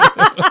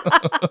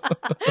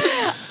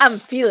 I'm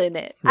feeling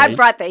it. Right. I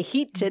brought the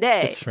heat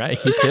today. That's right.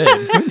 He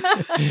did.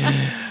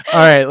 All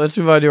right. Let's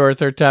move on to our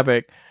third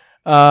topic.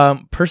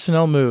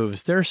 Personnel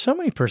moves. There are so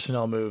many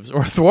personnel moves,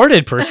 or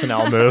thwarted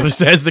personnel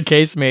moves, as the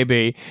case may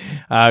be,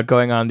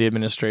 going on in the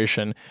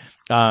administration.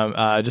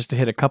 Just to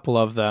hit a couple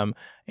of them,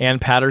 Ann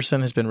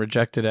Patterson has been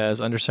rejected as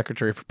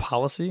Undersecretary for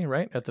Policy,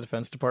 right, at the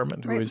Defense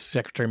Department, who is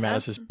Secretary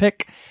Mattis's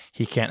pick.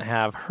 He can't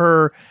have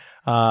her.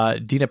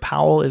 Dina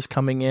Powell is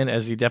coming in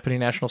as the Deputy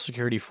National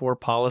Security for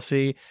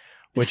Policy,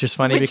 which is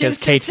funny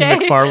because K.T.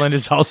 McFarland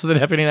is also the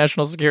Deputy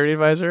National Security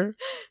Advisor.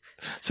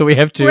 So we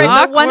have two. Right,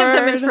 but one of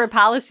them is for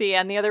policy,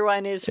 and the other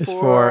one is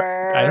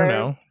for I don't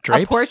know,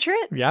 drapes? A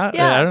portrait? Yeah,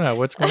 I don't know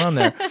what's going on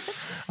there.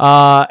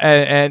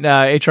 And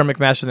H.R.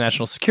 McMaster, the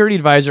National Security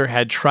Advisor,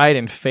 had tried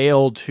and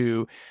failed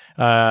to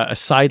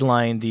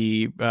sideline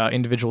the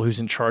individual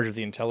who's in charge of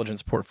the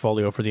intelligence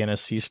portfolio for the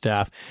NSC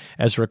staff,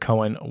 Ezra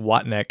Cohen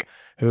Watnick,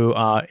 who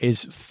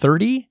is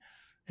 30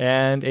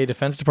 and a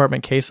Defense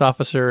Department case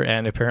officer,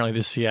 and apparently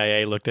the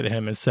CIA looked at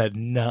him and said,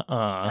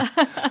 "Nuh-uh."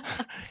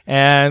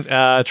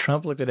 And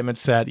Trump looked at him and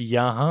said,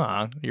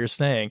 "Yeah, you're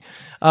staying."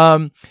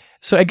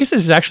 So I guess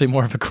this is actually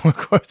more of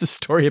a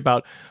story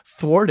about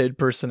thwarted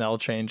personnel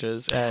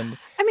changes. And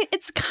I mean,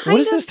 it's kind what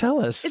does this tell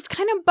us? It's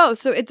kind of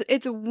both. So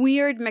it's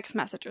weird mixed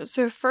messages.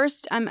 So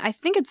first, I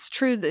think it's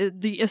true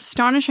the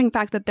astonishing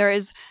fact that there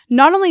is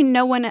not only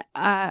no one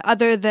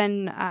other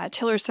than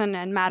Tillerson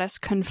and Mattis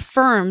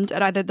confirmed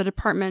at either the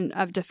Department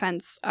of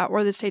Defense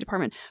or the State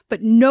Department,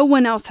 but no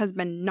one else has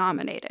been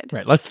nominated.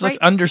 Right. Let's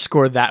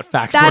underscore that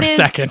fact for a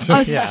second.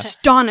 That is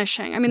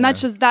astonishing. I mean,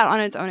 that's just that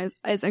on its own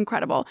is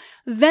incredible.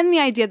 Then the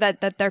idea that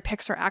their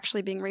picks are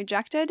actually being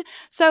rejected.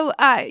 So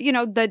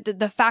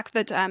the fact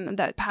that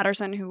that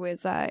Patterson, who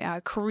is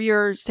a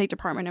career State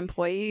Department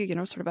employee,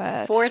 sort of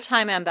a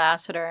 4-time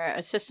ambassador,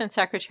 Assistant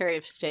Secretary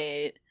of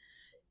State,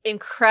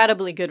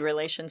 incredibly good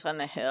relations on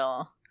the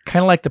Hill.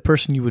 kind of like the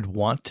person you would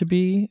want to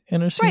be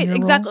in a senior Right,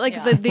 exactly.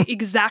 role. Like the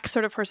exact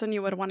sort of person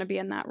you would want to be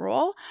in that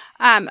role.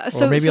 Or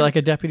maybe like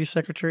a deputy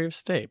secretary of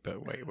state,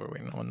 but wait, we're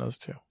waiting on those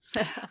two.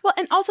 Well,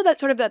 and also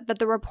that sort of that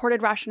the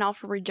reported rationale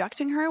for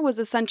rejecting her was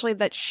essentially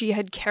that she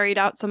had carried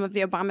out some of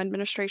the Obama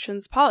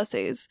administration's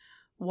policies.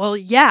 Well,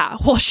 yeah.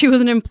 Well, she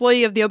was an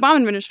employee of the Obama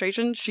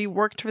administration. She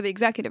worked for the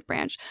executive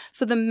branch.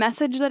 So the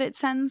message that it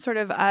sends sort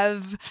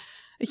of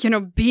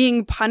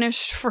being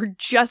punished for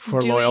just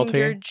doing loyalty.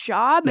 your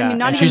job. Yeah. I mean,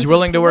 not and even she's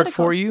willing to work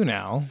political. for you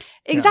now.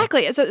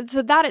 Exactly. Yeah. So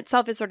that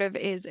itself is sort of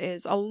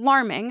is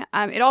alarming.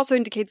 It also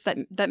indicates that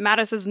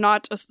Mattis is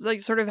not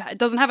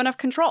doesn't have enough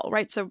control,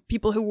 right? So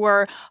people who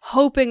were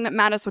hoping that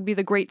Mattis would be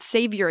the great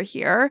savior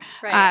here,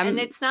 right? And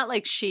it's not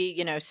like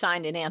she,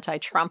 signed an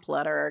anti-Trump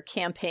letter or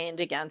campaigned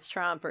against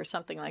Trump or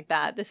something like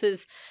that. This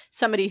is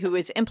somebody who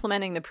is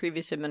implementing the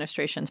previous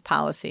administration's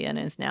policy and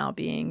is now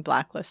being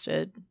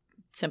blacklisted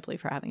simply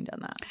for having done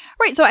that.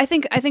 Right. So I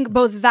think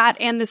both that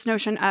and this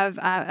notion of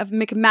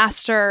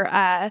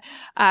McMaster,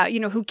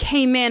 who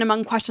came in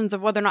among questions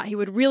of whether or not he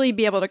would really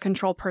be able to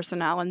control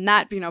personnel, and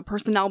that,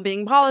 personnel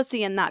being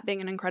policy and that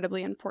being an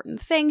incredibly important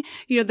thing.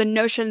 The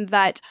notion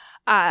that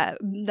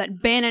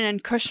Bannon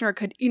and Kushner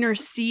could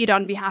intercede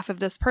on behalf of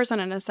this person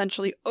and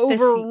essentially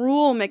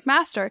overrule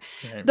McMaster.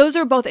 Right. Those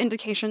are both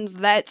indications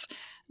that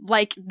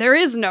there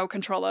is no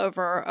control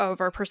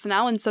over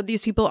personnel, and so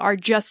these people are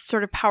just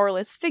sort of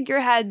powerless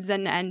figureheads,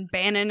 and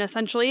Bannon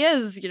essentially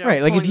is,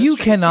 right. Like if you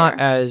cannot,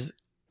 here. as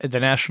the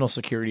national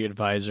security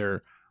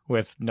advisor,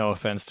 with no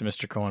offense to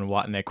Mr.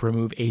 Cohen-Watnick,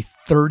 remove a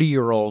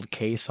 30-year-old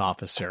case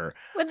officer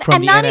from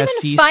and the not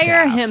NSC even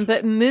fire staff, him,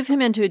 but move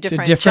him into a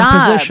different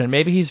job. Position.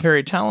 Maybe he's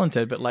very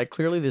talented, but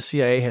clearly the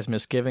CIA has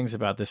misgivings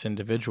about this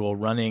individual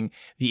running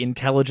the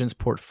intelligence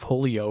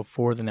portfolio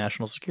for the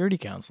National Security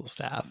Council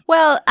staff.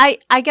 Well,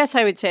 I guess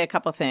I would say a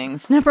couple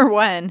things. Number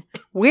one,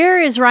 where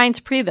is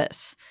Reince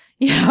Priebus?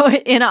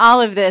 In all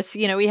of this,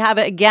 we have,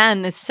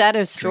 again, this set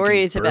of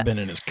stories about bourbon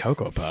in his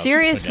Cocoa Puffs.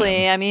 Seriously,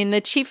 again. I mean,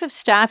 the chief of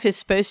staff is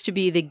supposed to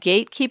be the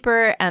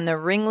gatekeeper and the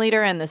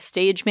ringleader and the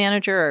stage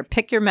manager, or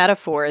pick your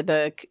metaphor,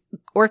 the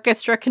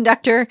orchestra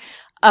conductor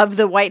of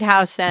the White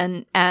House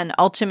and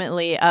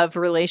ultimately of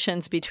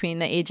relations between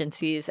the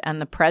agencies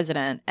and the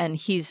president. And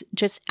he's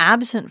just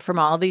absent from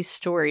all these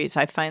stories.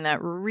 I find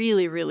that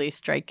really, really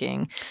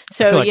striking.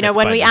 So,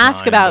 when we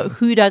ask about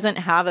who doesn't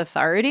have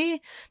authority,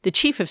 the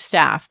chief of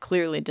staff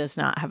clearly does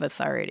not have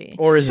authority.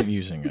 Or isn't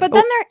using it. But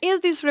then there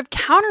is these sort of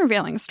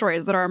countervailing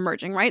stories that are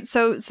emerging, right?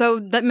 So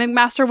that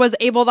McMaster was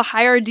able to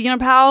hire Dina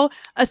Powell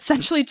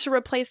essentially to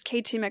replace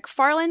KT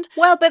McFarland.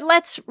 Well, but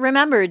let's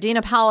remember,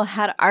 Dina Powell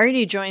had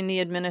already joined the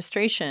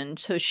administration.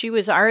 So she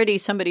was already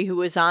somebody who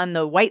was on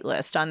the white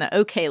list, on the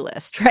okay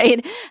list,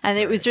 right? And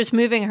it was just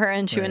moving her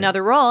into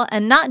another role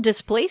and not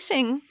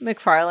displacing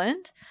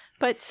McFarland,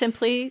 but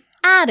simply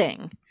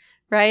adding,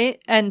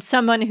 right? And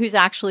someone who's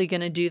actually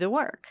going to do the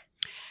work.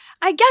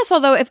 I guess,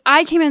 although if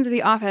I came into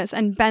the office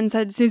and Ben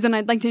said, Susan,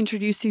 I'd like to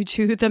introduce you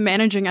to the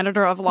managing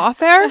editor of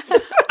Lawfare,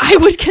 I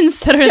would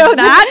consider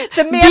that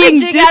the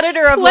managing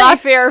editor of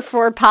Lawfare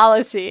for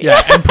policy.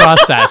 Yeah, and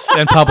process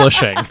and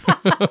publishing.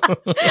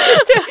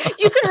 So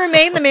you can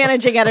remain the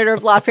managing editor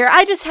of Lawfare.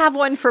 I just have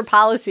one for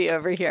policy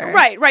over here.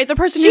 Right. The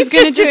person who's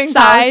going to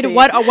decide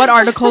what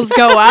articles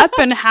go up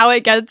and how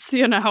it gets,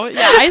 Yeah,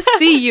 I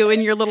see you in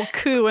your little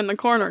coup in the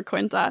corner,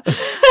 Quinta.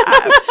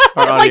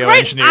 Our audio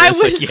engineer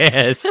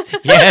is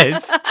yes.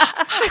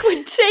 I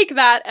would take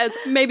that as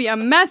maybe a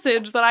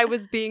message that I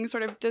was being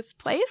sort of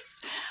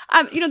displaced.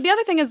 The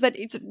other thing is that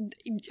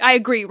I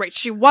agree, right?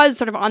 She was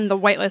sort of on the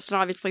whitelist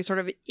and obviously sort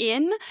of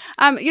in,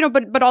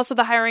 but also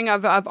the hiring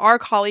of our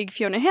colleague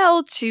Fiona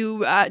Hill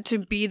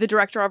to be the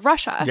director of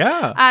Russia.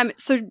 Yeah.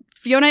 So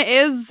Fiona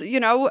is,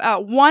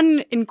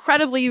 one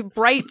incredibly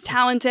bright,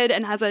 talented,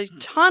 and has a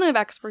ton of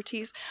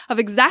expertise of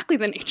exactly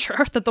the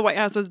nature that the White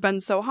House has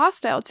been so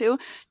hostile to.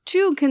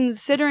 Two,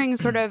 considering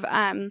sort of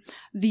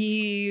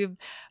the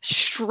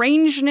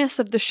strangeness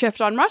of the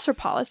shift on Russia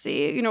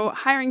policy,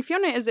 hiring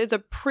Fiona is a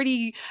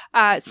pretty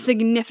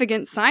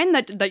significant sign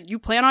that you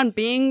plan on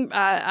being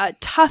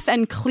tough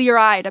and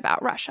clear-eyed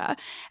about Russia.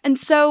 And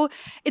so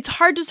it's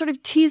hard to sort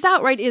of tease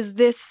out, right?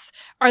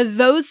 Are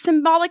those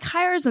symbolic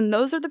hires and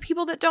those are the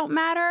people that don't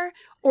matter?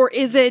 Or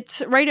is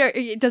it,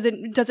 right, does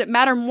it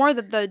matter more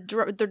that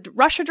the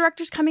Russia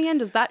director's coming in?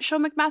 Does that show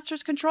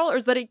McMaster's control? Or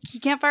is that he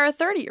can't fire a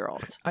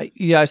 30-year-old?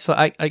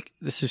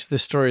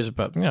 This story is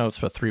about, it's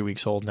about 3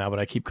 weeks old now, but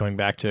I keep going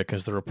back to it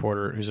because the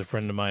reporter, who's a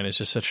friend of mine, is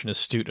just such an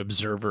astute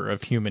observer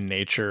of human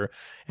nature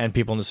and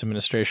people in this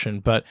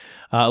administration. But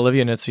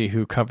Olivia Nitze,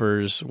 who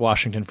covers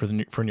Washington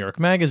for New York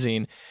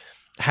Magazine,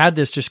 had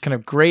this just kind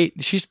of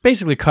great, she's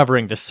basically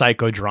covering the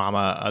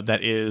psychodrama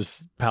that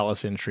is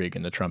palace intrigue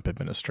in the Trump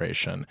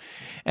administration.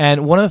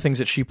 And one of the things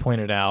that she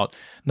pointed out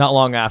not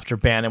long after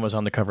Bannon was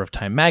on the cover of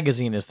Time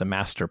magazine is the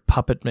master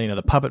puppet,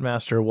 the puppet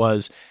master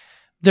was,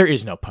 there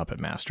is no puppet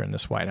master in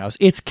this White House.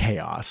 It's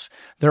chaos.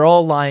 They're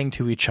all lying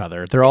to each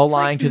other. They're all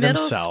lying to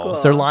themselves.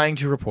 School. They're lying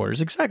to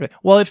reporters. Exactly.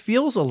 Well, it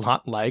feels a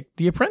lot like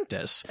The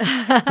Apprentice,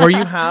 where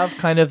you have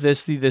kind of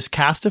this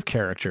cast of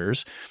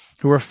characters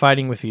who are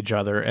fighting with each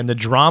other, and the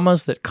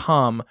dramas that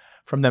come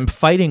from them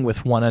fighting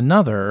with one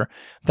another,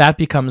 that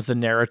becomes the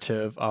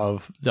narrative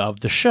of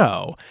the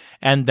show.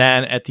 And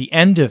then at the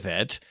end of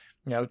it,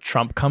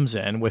 Trump comes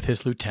in with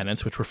his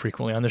lieutenants, which were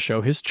frequently on the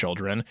show, his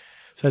children,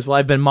 says, well,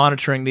 I've been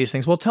monitoring these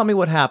things. Well, tell me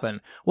what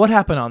happened. What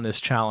happened on this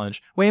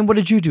challenge? Wayne, what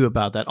did you do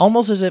about that?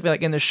 Almost as if,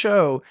 like in the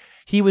show,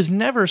 he was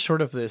never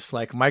sort of this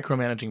like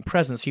micromanaging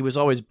presence. He was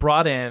always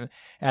brought in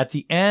at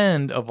the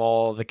end of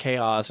all the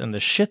chaos and the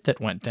shit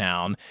that went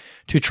down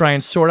to try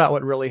and sort out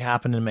what really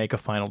happened and make a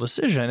final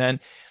decision. And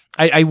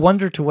I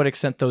wonder to what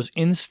extent those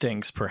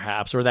instincts,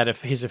 perhaps, or that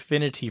if his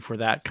affinity for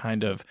that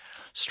kind of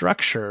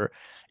structure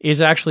is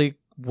actually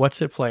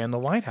what's at play in the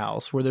White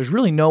House, where there's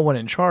really no one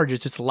in charge.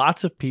 It's just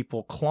lots of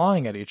people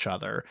clawing at each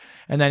other.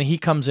 And then he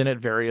comes in at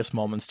various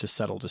moments to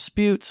settle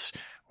disputes,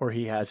 or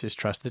he has his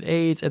trusted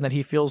aides, and then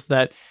he feels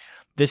that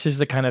this is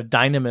the kind of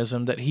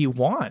dynamism that he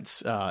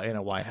wants in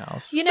a White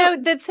House.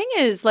 The thing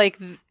is, like,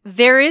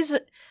 there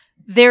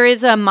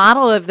is a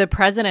model of the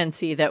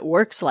presidency that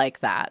works like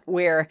that,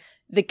 where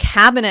the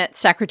cabinet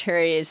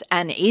secretaries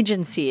and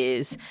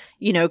agencies,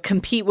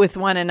 compete with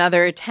one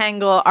another,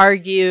 tangle,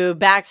 argue,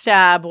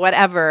 backstab,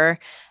 whatever,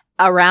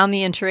 around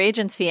the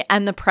interagency.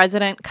 And the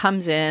president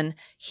comes in,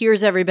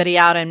 hears everybody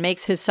out, and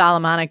makes his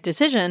Solomonic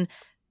decision.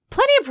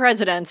 Plenty of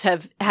presidents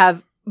have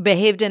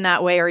behaved in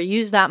that way or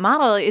used that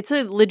model. It's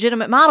a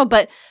legitimate model,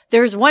 but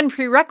there's one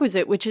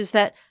prerequisite, which is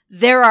that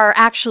there are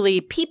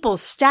actually people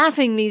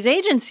staffing these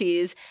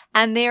agencies,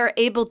 and they're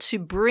able to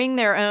bring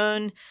their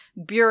own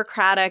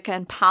bureaucratic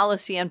and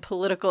policy and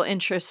political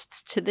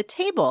interests to the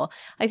table.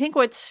 I think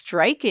what's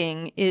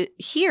striking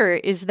here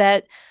is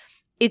that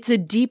it's a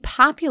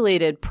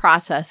depopulated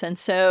process. And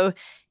so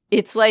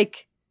it's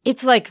like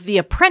The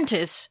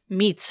Apprentice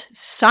meets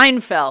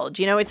Seinfeld.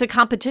 It's a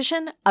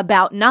competition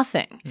about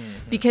nothing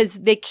because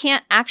they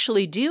can't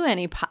actually do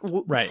any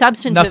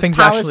substantive Nothing's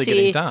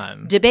policy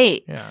done.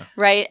 debate. Yeah.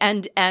 Right.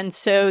 And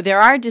so there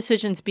are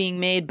decisions being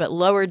made, but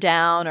lower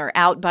down or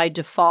out by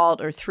default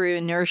or through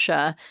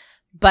inertia.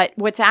 But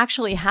what's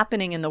actually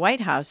happening in the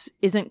White House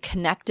isn't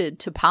connected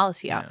to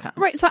policy outcomes.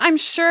 Right. So I'm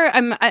sure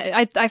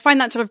I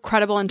find that sort of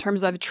credible in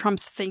terms of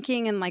Trump's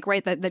thinking and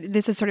that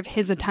this is sort of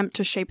his attempt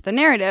to shape the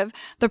narrative.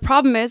 The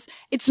problem is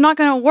it's not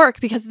going to work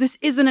because this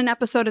isn't an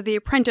episode of The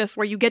Apprentice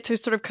where you get to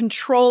sort of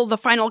control the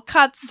final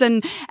cuts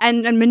and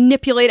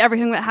manipulate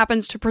everything that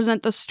happens to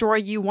present the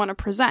story you want to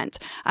present.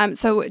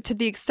 So to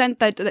the extent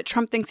that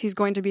Trump thinks he's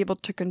going to be able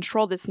to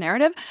control this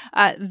narrative,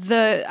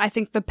 I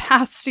think the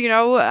past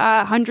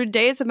 100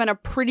 days have been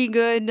a pretty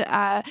good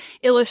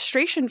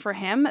illustration for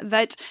him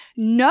that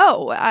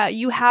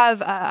you have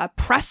a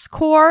press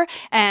corps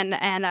and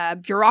a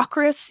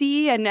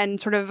bureaucracy and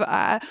sort of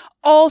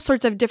all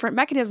sorts of different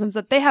mechanisms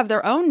that they have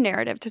their own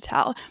narrative to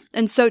tell.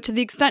 And so to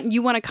the extent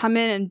you want to come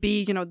in and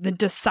be, the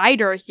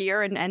decider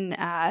here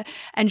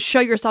and show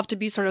yourself to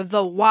be sort of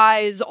the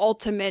wise,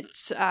 ultimate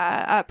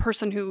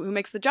person who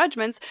makes the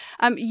judgments,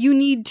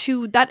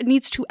 that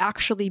needs to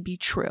actually be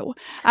true.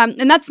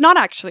 And that's not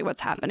actually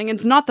what's happening.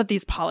 It's not that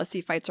these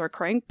policy fights are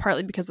occurring,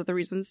 partly because of the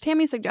reasons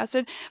Tammy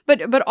suggested,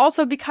 but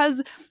also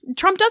because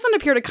Trump doesn't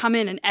appear to come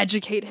in and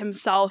educate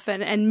himself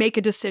and make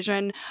a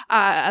decision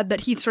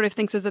that he sort of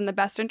thinks is in the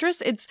best interest.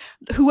 It's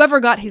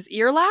whoever got his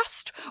ear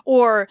last,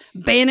 or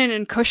Bannon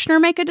and Kushner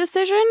make a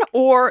decision,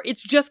 or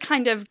it's just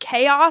kind of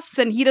chaos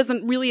and he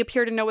doesn't really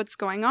appear to know what's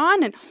going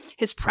on, and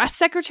his press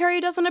secretary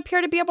doesn't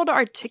appear to be able to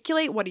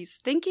articulate what he's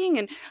thinking,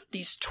 and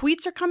these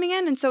tweets are coming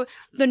in. And so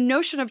the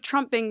notion of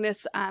Trump being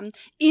this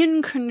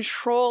in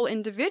control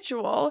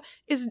individual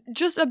is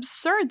just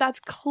absurd.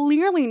 That's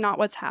clearly not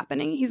what's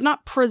happening. He's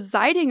not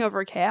presiding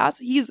over chaos.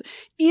 He's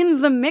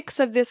in the mix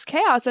of this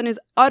chaos and is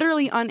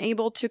utterly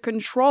unable to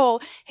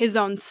control his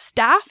own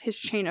staff, his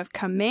chain of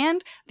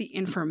command, the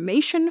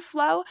information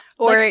flow.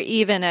 Or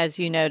even, as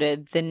you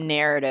noted, the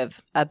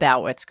narrative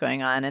about what's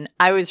going on. And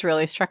I was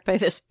really struck by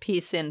this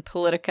piece in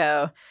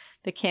Politico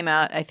that came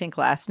out, I think,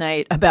 last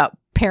night about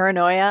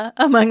paranoia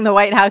among the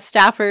White House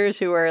staffers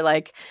who are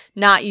like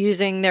not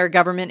using their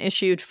government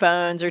issued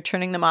phones or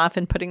turning them off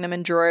and putting them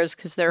in drawers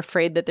because they're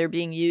afraid that they're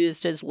being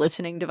used as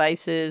listening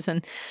devices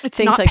and it's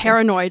things not like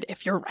paranoid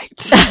if you're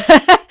right.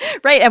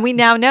 Right. And we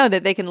now know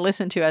that they can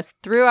listen to us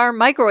through our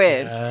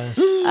microwaves. Yes.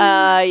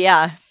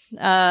 Yeah.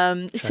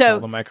 Check all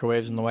the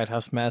microwaves in the White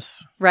House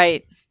mess.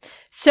 Right.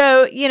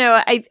 So,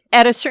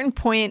 at a certain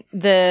point,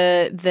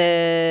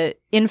 the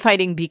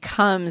infighting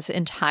becomes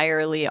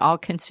entirely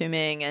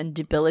all-consuming and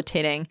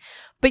debilitating.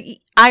 But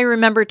I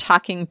remember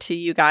talking to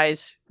you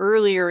guys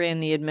earlier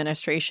in the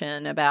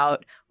administration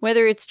about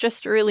whether it's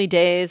just early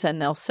days and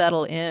they'll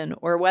settle in,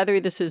 or whether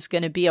this is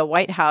going to be a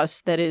White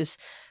House that is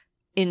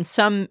in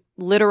some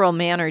literal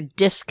manner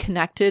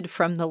disconnected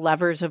from the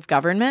levers of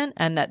government,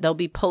 and that they'll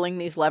be pulling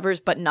these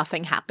levers, but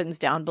nothing happens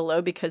down below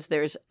because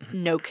there's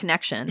no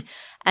connection.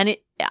 And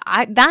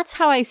that's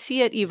how I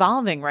see it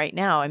evolving right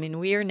now. I mean,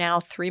 we are now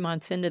 3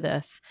 months into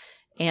this,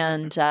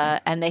 and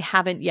they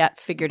haven't yet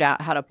figured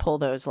out how to pull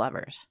those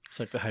levers. It's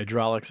like the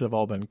hydraulics have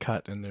all been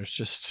cut, and there's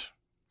just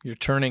you're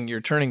turning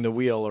the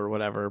wheel or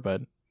whatever,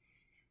 but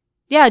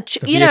Yeah, The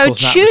you know,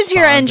 vehicle's not choose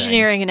your responding.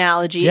 engineering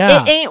analogy.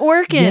 Yeah. It ain't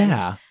working.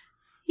 Yeah.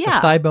 The Yeah.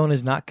 thigh bone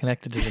is not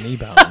connected to the knee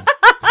bone.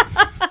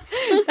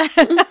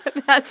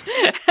 That's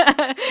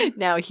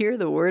now hear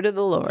the word of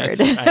the Lord.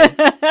 That's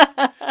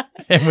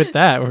And with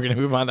that, we're going to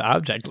move on to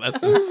object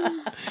lessons.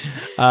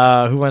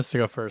 Who wants to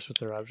go first with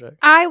their object?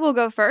 I will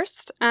go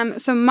first.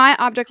 So my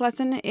object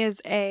lesson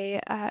is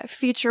a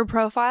feature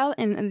profile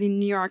in the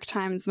New York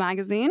Times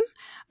Magazine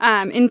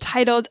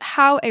entitled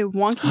 "How a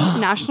Wonky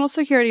National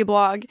Security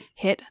Blog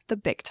Hit the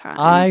Big Time."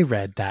 I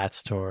read that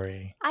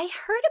story. I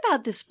heard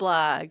about this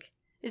blog.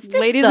 Is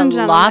this Ladies the and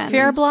gentlemen.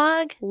 Lawfare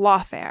blog?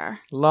 Lawfare.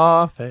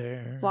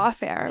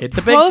 Lawfare. Hit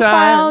the big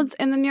Profiled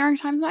in the New York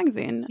Times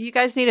Magazine. You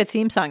guys need a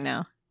theme song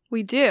now.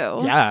 We do.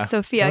 Yeah.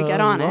 Sophia,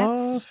 get on it.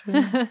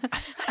 Lawfare.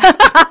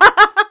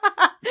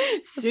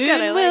 Soon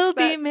good, I like we'll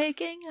be that.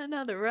 making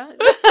another run.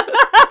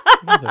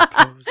 Another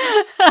pose.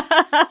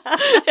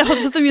 It'll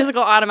just the music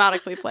will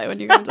automatically play when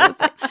you go into the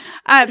site.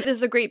 This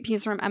is a great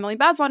piece from Emily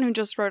Bazelon, who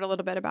just wrote a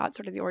little bit about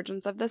sort of the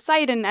origins of the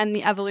site and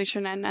the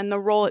evolution and the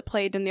role it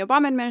played in the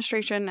Obama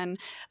administration and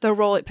the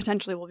role it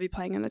potentially will be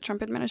playing in the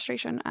Trump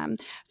administration.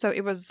 So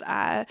it was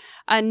a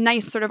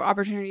nice sort of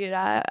opportunity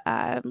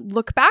to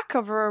look back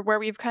over where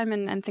we've come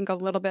and think a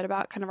little bit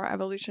about kind of our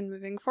evolution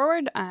moving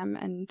forward,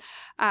 and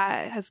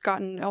has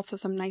gotten also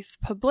some nice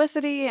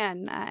publicity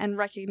and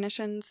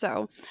recognition.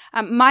 So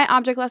my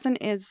object lesson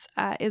is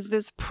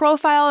this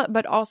profile,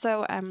 but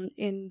also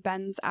in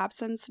Ben's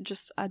absence,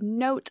 just a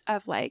note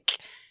of like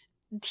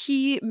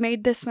he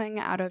made this thing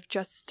out of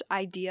just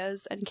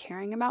ideas and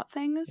caring about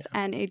things,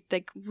 and it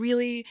like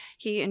really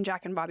he and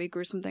Jack and Bobby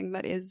grew something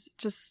that is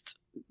just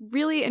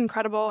really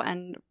incredible,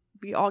 and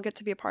we all get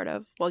to be a part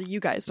of. Well, you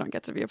guys don't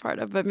get to be a part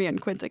of, but me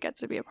and Quinta get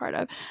to be a part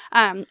of.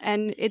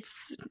 And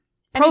it's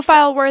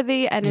profile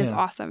worthy and is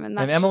awesome. And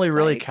that's Emily just,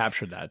 really like,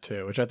 captured that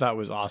too, which I thought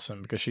was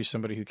awesome because she's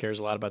somebody who cares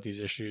a lot about these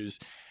issues,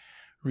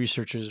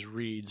 researches,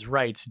 reads,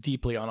 writes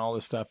deeply on all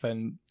this stuff.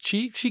 And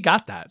she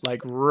got that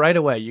like right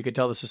away. You could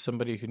tell this is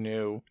somebody who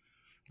knew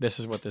this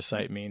is what this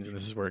site means and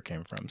this is where it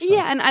came from. So,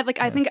 yeah, and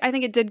I think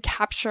it did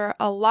capture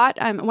a lot.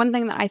 One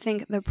thing that I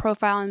think the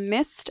profile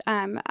missed,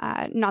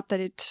 not that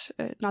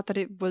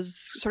it was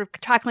sort of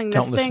tackling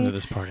this don't listen thing, to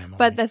this part, Emily.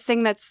 but the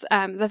thing that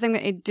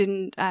it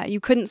didn't, you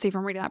couldn't see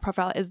from reading that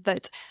profile is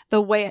that the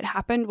way it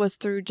happened was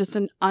through just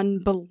an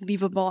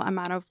unbelievable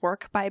amount of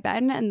work by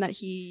Ben, and that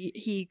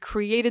he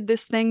created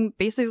this thing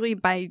basically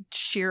by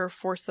sheer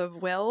force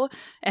of will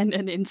and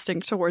an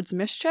instinct towards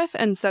mischief,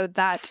 and so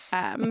that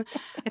I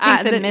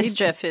think the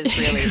mischief is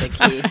really the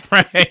key.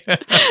 Right.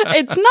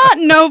 It's not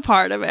no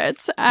part of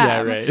it.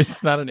 Yeah, right.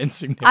 It's not an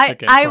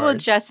insignificant I part. will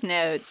just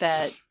note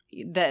that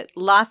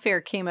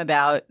Lawfare came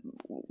about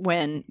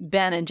when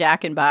Ben and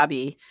Jack and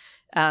Bobby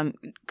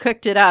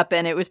cooked it up,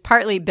 and it was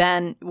partly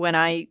Ben when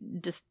I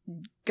just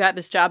got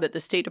this job at the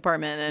State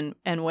Department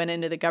and went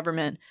into the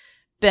government.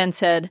 Ben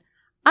said,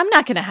 "I'm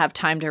not going to have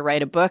time to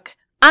write a book.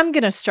 I'm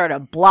going to start a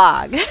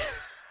blog."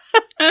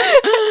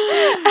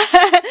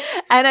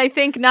 And I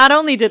think not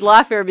only did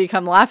Lawfare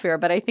become Lawfare,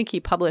 but I think he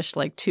published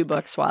like 2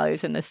 books while he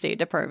was in the State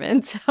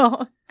Department.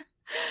 So,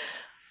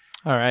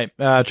 All right.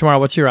 Tomorrow,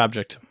 what's your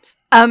object?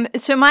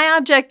 So my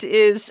object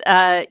is,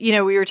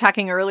 we were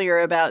talking earlier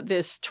about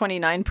this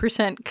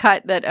 29%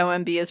 cut that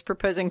OMB is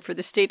proposing for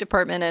the State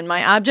Department. And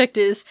my object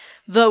is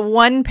the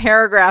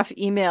 1-paragraph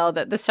email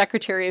that the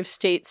Secretary of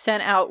State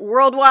sent out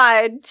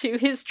worldwide to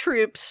his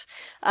troops,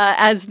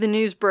 as the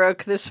news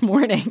broke this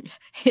morning.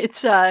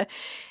 It's not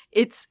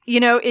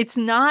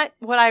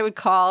what I would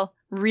call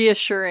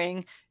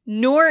reassuring,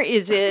 nor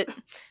is it,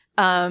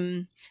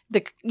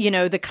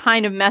 the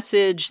kind of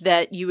message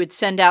that you would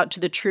send out to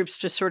the troops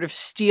to sort of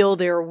steel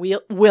their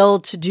will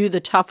to do the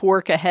tough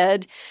work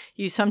ahead.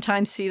 You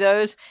sometimes see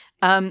those.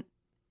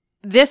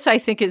 This, I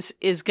think,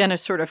 is going to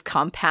sort of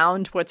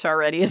compound what's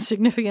already a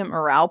significant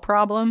morale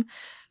problem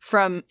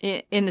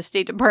in the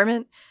State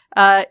Department.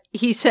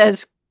 He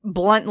says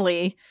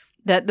bluntly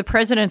that the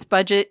president's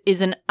budget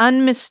is an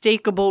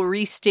unmistakable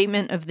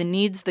restatement of the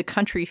needs the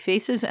country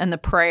faces and the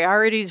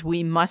priorities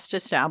we must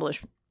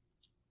establish.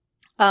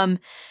 And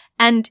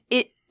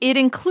it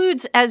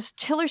includes, as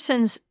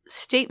Tillerson's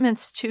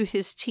statements to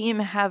his team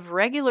have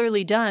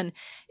regularly done,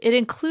 it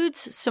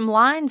includes some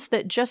lines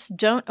that just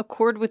don't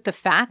accord with the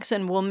facts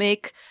and will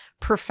make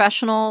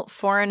professional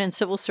foreign and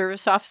civil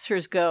service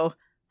officers go,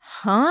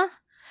 huh?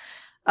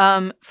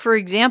 For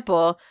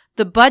example,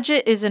 the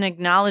budget is an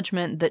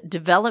acknowledgement that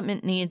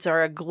development needs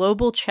are a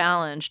global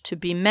challenge to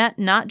be met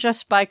not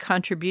just by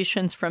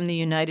contributions from the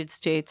United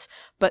States,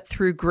 but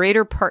through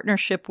greater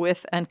partnership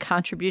with and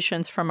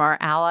contributions from our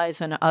allies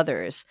and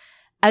others.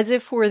 As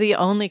if we're the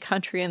only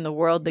country in the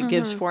world that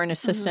gives foreign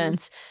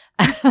assistance.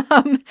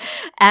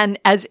 And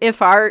as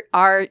if our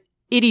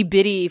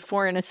itty-bitty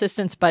foreign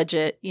assistance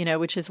budget,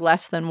 which is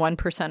less than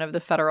 1% of the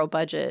federal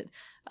budget,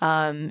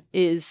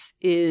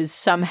 is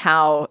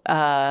somehow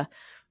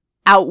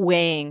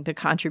outweighing the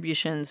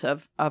contributions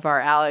of our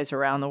allies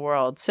around the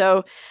world.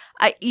 So,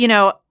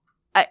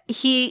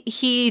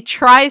 he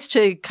tries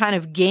to kind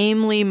of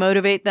gamely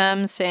motivate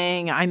them,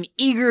 saying, I'm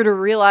eager to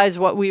realize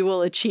what we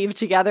will achieve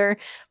together.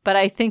 But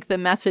I think the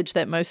message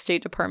that most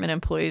State Department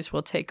employees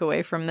will take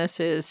away from this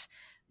is,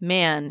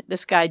 man,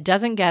 this guy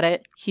doesn't get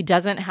it. He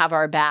doesn't have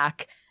our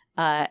back.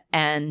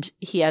 And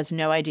he has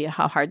no idea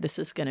how hard this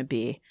is going to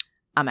be.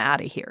 I'm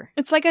out of here.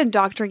 It's like a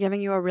doctor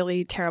giving you a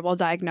really terrible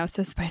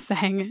diagnosis by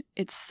saying,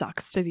 it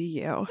sucks to be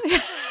you.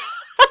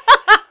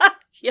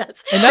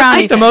 Yes. And that's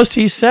like the most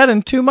he said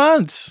in 2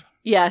 months.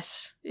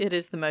 Yes, it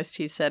is the most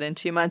he said in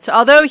 2 months.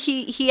 Although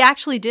he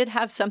actually did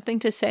have something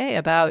to say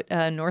about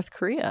North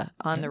Korea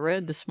on the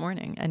road this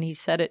morning. And he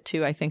said it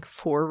to, I think,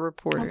 4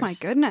 reporters. Oh, my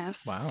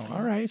goodness. Wow.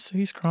 All right. So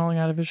he's crawling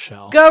out of his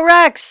shell. Go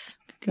Rex!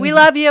 Good. We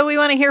love you. We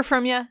want to hear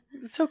from you.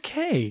 It's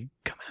okay.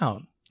 Come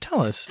out.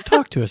 Tell us.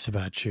 Talk to us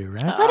about you,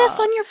 Rex. Let us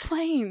on your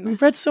plane.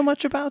 We've read so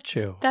much about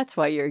you. That's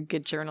why you're a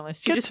good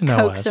journalist. You Get just to know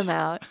coax us. them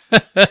out.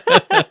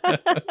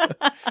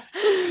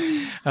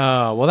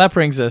 Well, that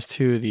brings us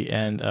to the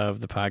end of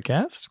the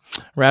podcast.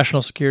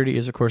 Rational Security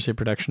is, of course, a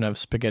production of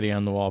Spaghetti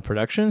on the Wall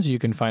Productions. You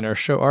can find our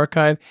show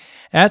archive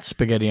at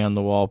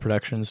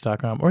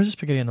spaghettionthewallproductions.com or is it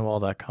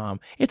spaghettionthewall.com?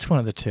 It's one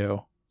of the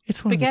two.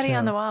 It's one Spaghetti of the two.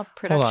 on the Wall on.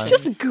 Productions.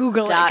 Just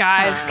Google it,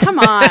 guys. .com. Come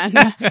on.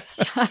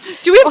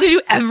 Do we have to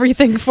do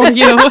everything for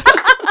you?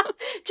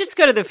 Just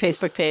go to the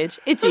Facebook page.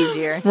 It's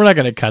easier. We're not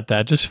going to cut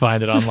that. Just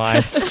find it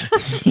online.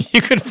 You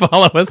can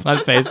follow us on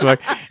Facebook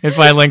and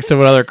find links to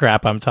what other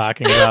crap I'm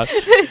talking about.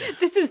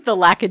 This is the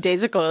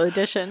lackadaisical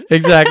edition.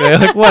 Exactly.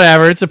 Like,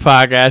 whatever. It's a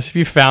podcast. If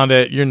you found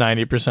it, you're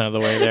 90% of the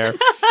way there.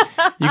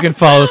 You can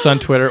follow us on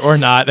Twitter or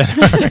not at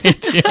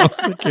RATL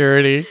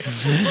Security.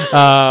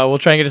 We'll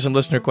try and get to some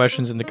listener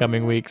questions in the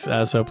coming weeks.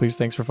 So please,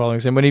 thanks for following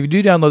us. And when you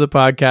do download the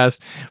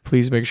podcast,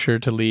 please make sure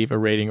to leave a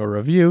rating or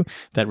review.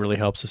 That really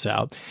helps us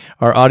out.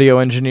 Our audio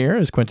engineer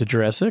is Quinta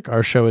Jurecic.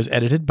 Our show is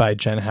edited by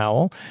Jen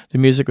Howell. The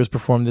music was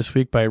performed this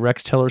week by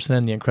Rex Tillerson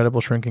and the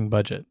Incredible Shrinking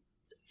Budget.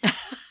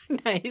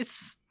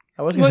 Nice.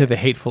 I was going to say the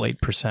hateful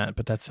 8%,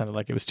 but that sounded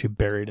like it was too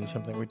buried in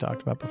something we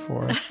talked about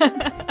before.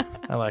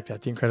 I like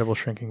that. The Incredible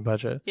Shrinking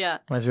Budget. Yeah.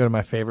 Reminds me of one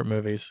of my favorite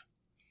movies.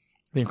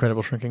 The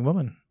Incredible Shrinking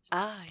Woman.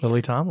 Lily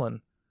Yes.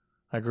 Tomlin.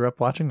 I grew up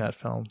watching that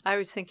film. I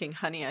was thinking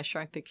Honey, I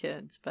Shrunk the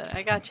Kids, but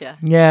I got you.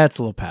 Yeah, it's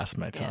a little past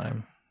my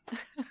time.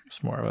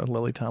 It's more of a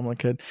Lily Tomlin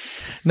kid.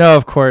 No,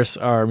 of course,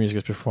 our music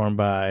is performed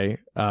by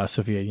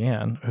Sophia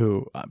Yan,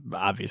 who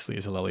obviously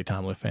is a Lily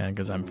Tomlin fan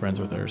because I'm friends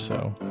with her,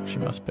 so she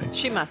must be.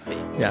 She must be.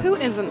 Yeah. Who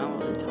isn't a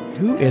Lily Tomlin?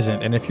 Who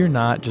isn't? And if you're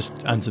not, just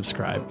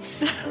unsubscribe.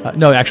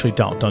 No, actually,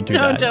 don't do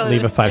that. Don't.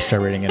 Leave a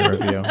 5-star rating and a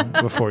review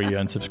before you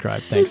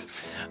unsubscribe. Thanks.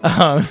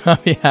 On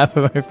behalf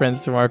of my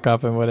friends Tamar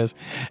Coffin-Wittes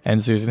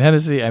and Susan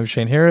Hennessy, I'm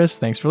Shane Harris.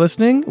 Thanks for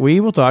listening. We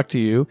will talk to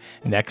you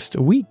next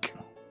week.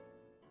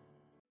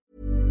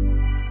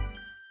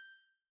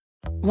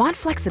 Want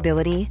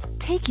flexibility?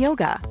 Take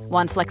yoga.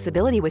 Want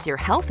flexibility with your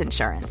health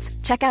insurance?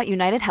 Check out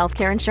United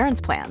Healthcare Insurance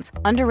Plans.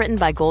 Underwritten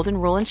by Golden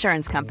Rule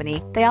Insurance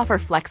Company, they offer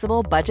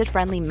flexible,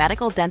 budget-friendly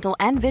medical, dental,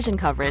 and vision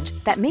coverage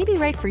that may be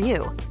right for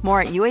you.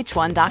 More at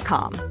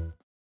UH1.com.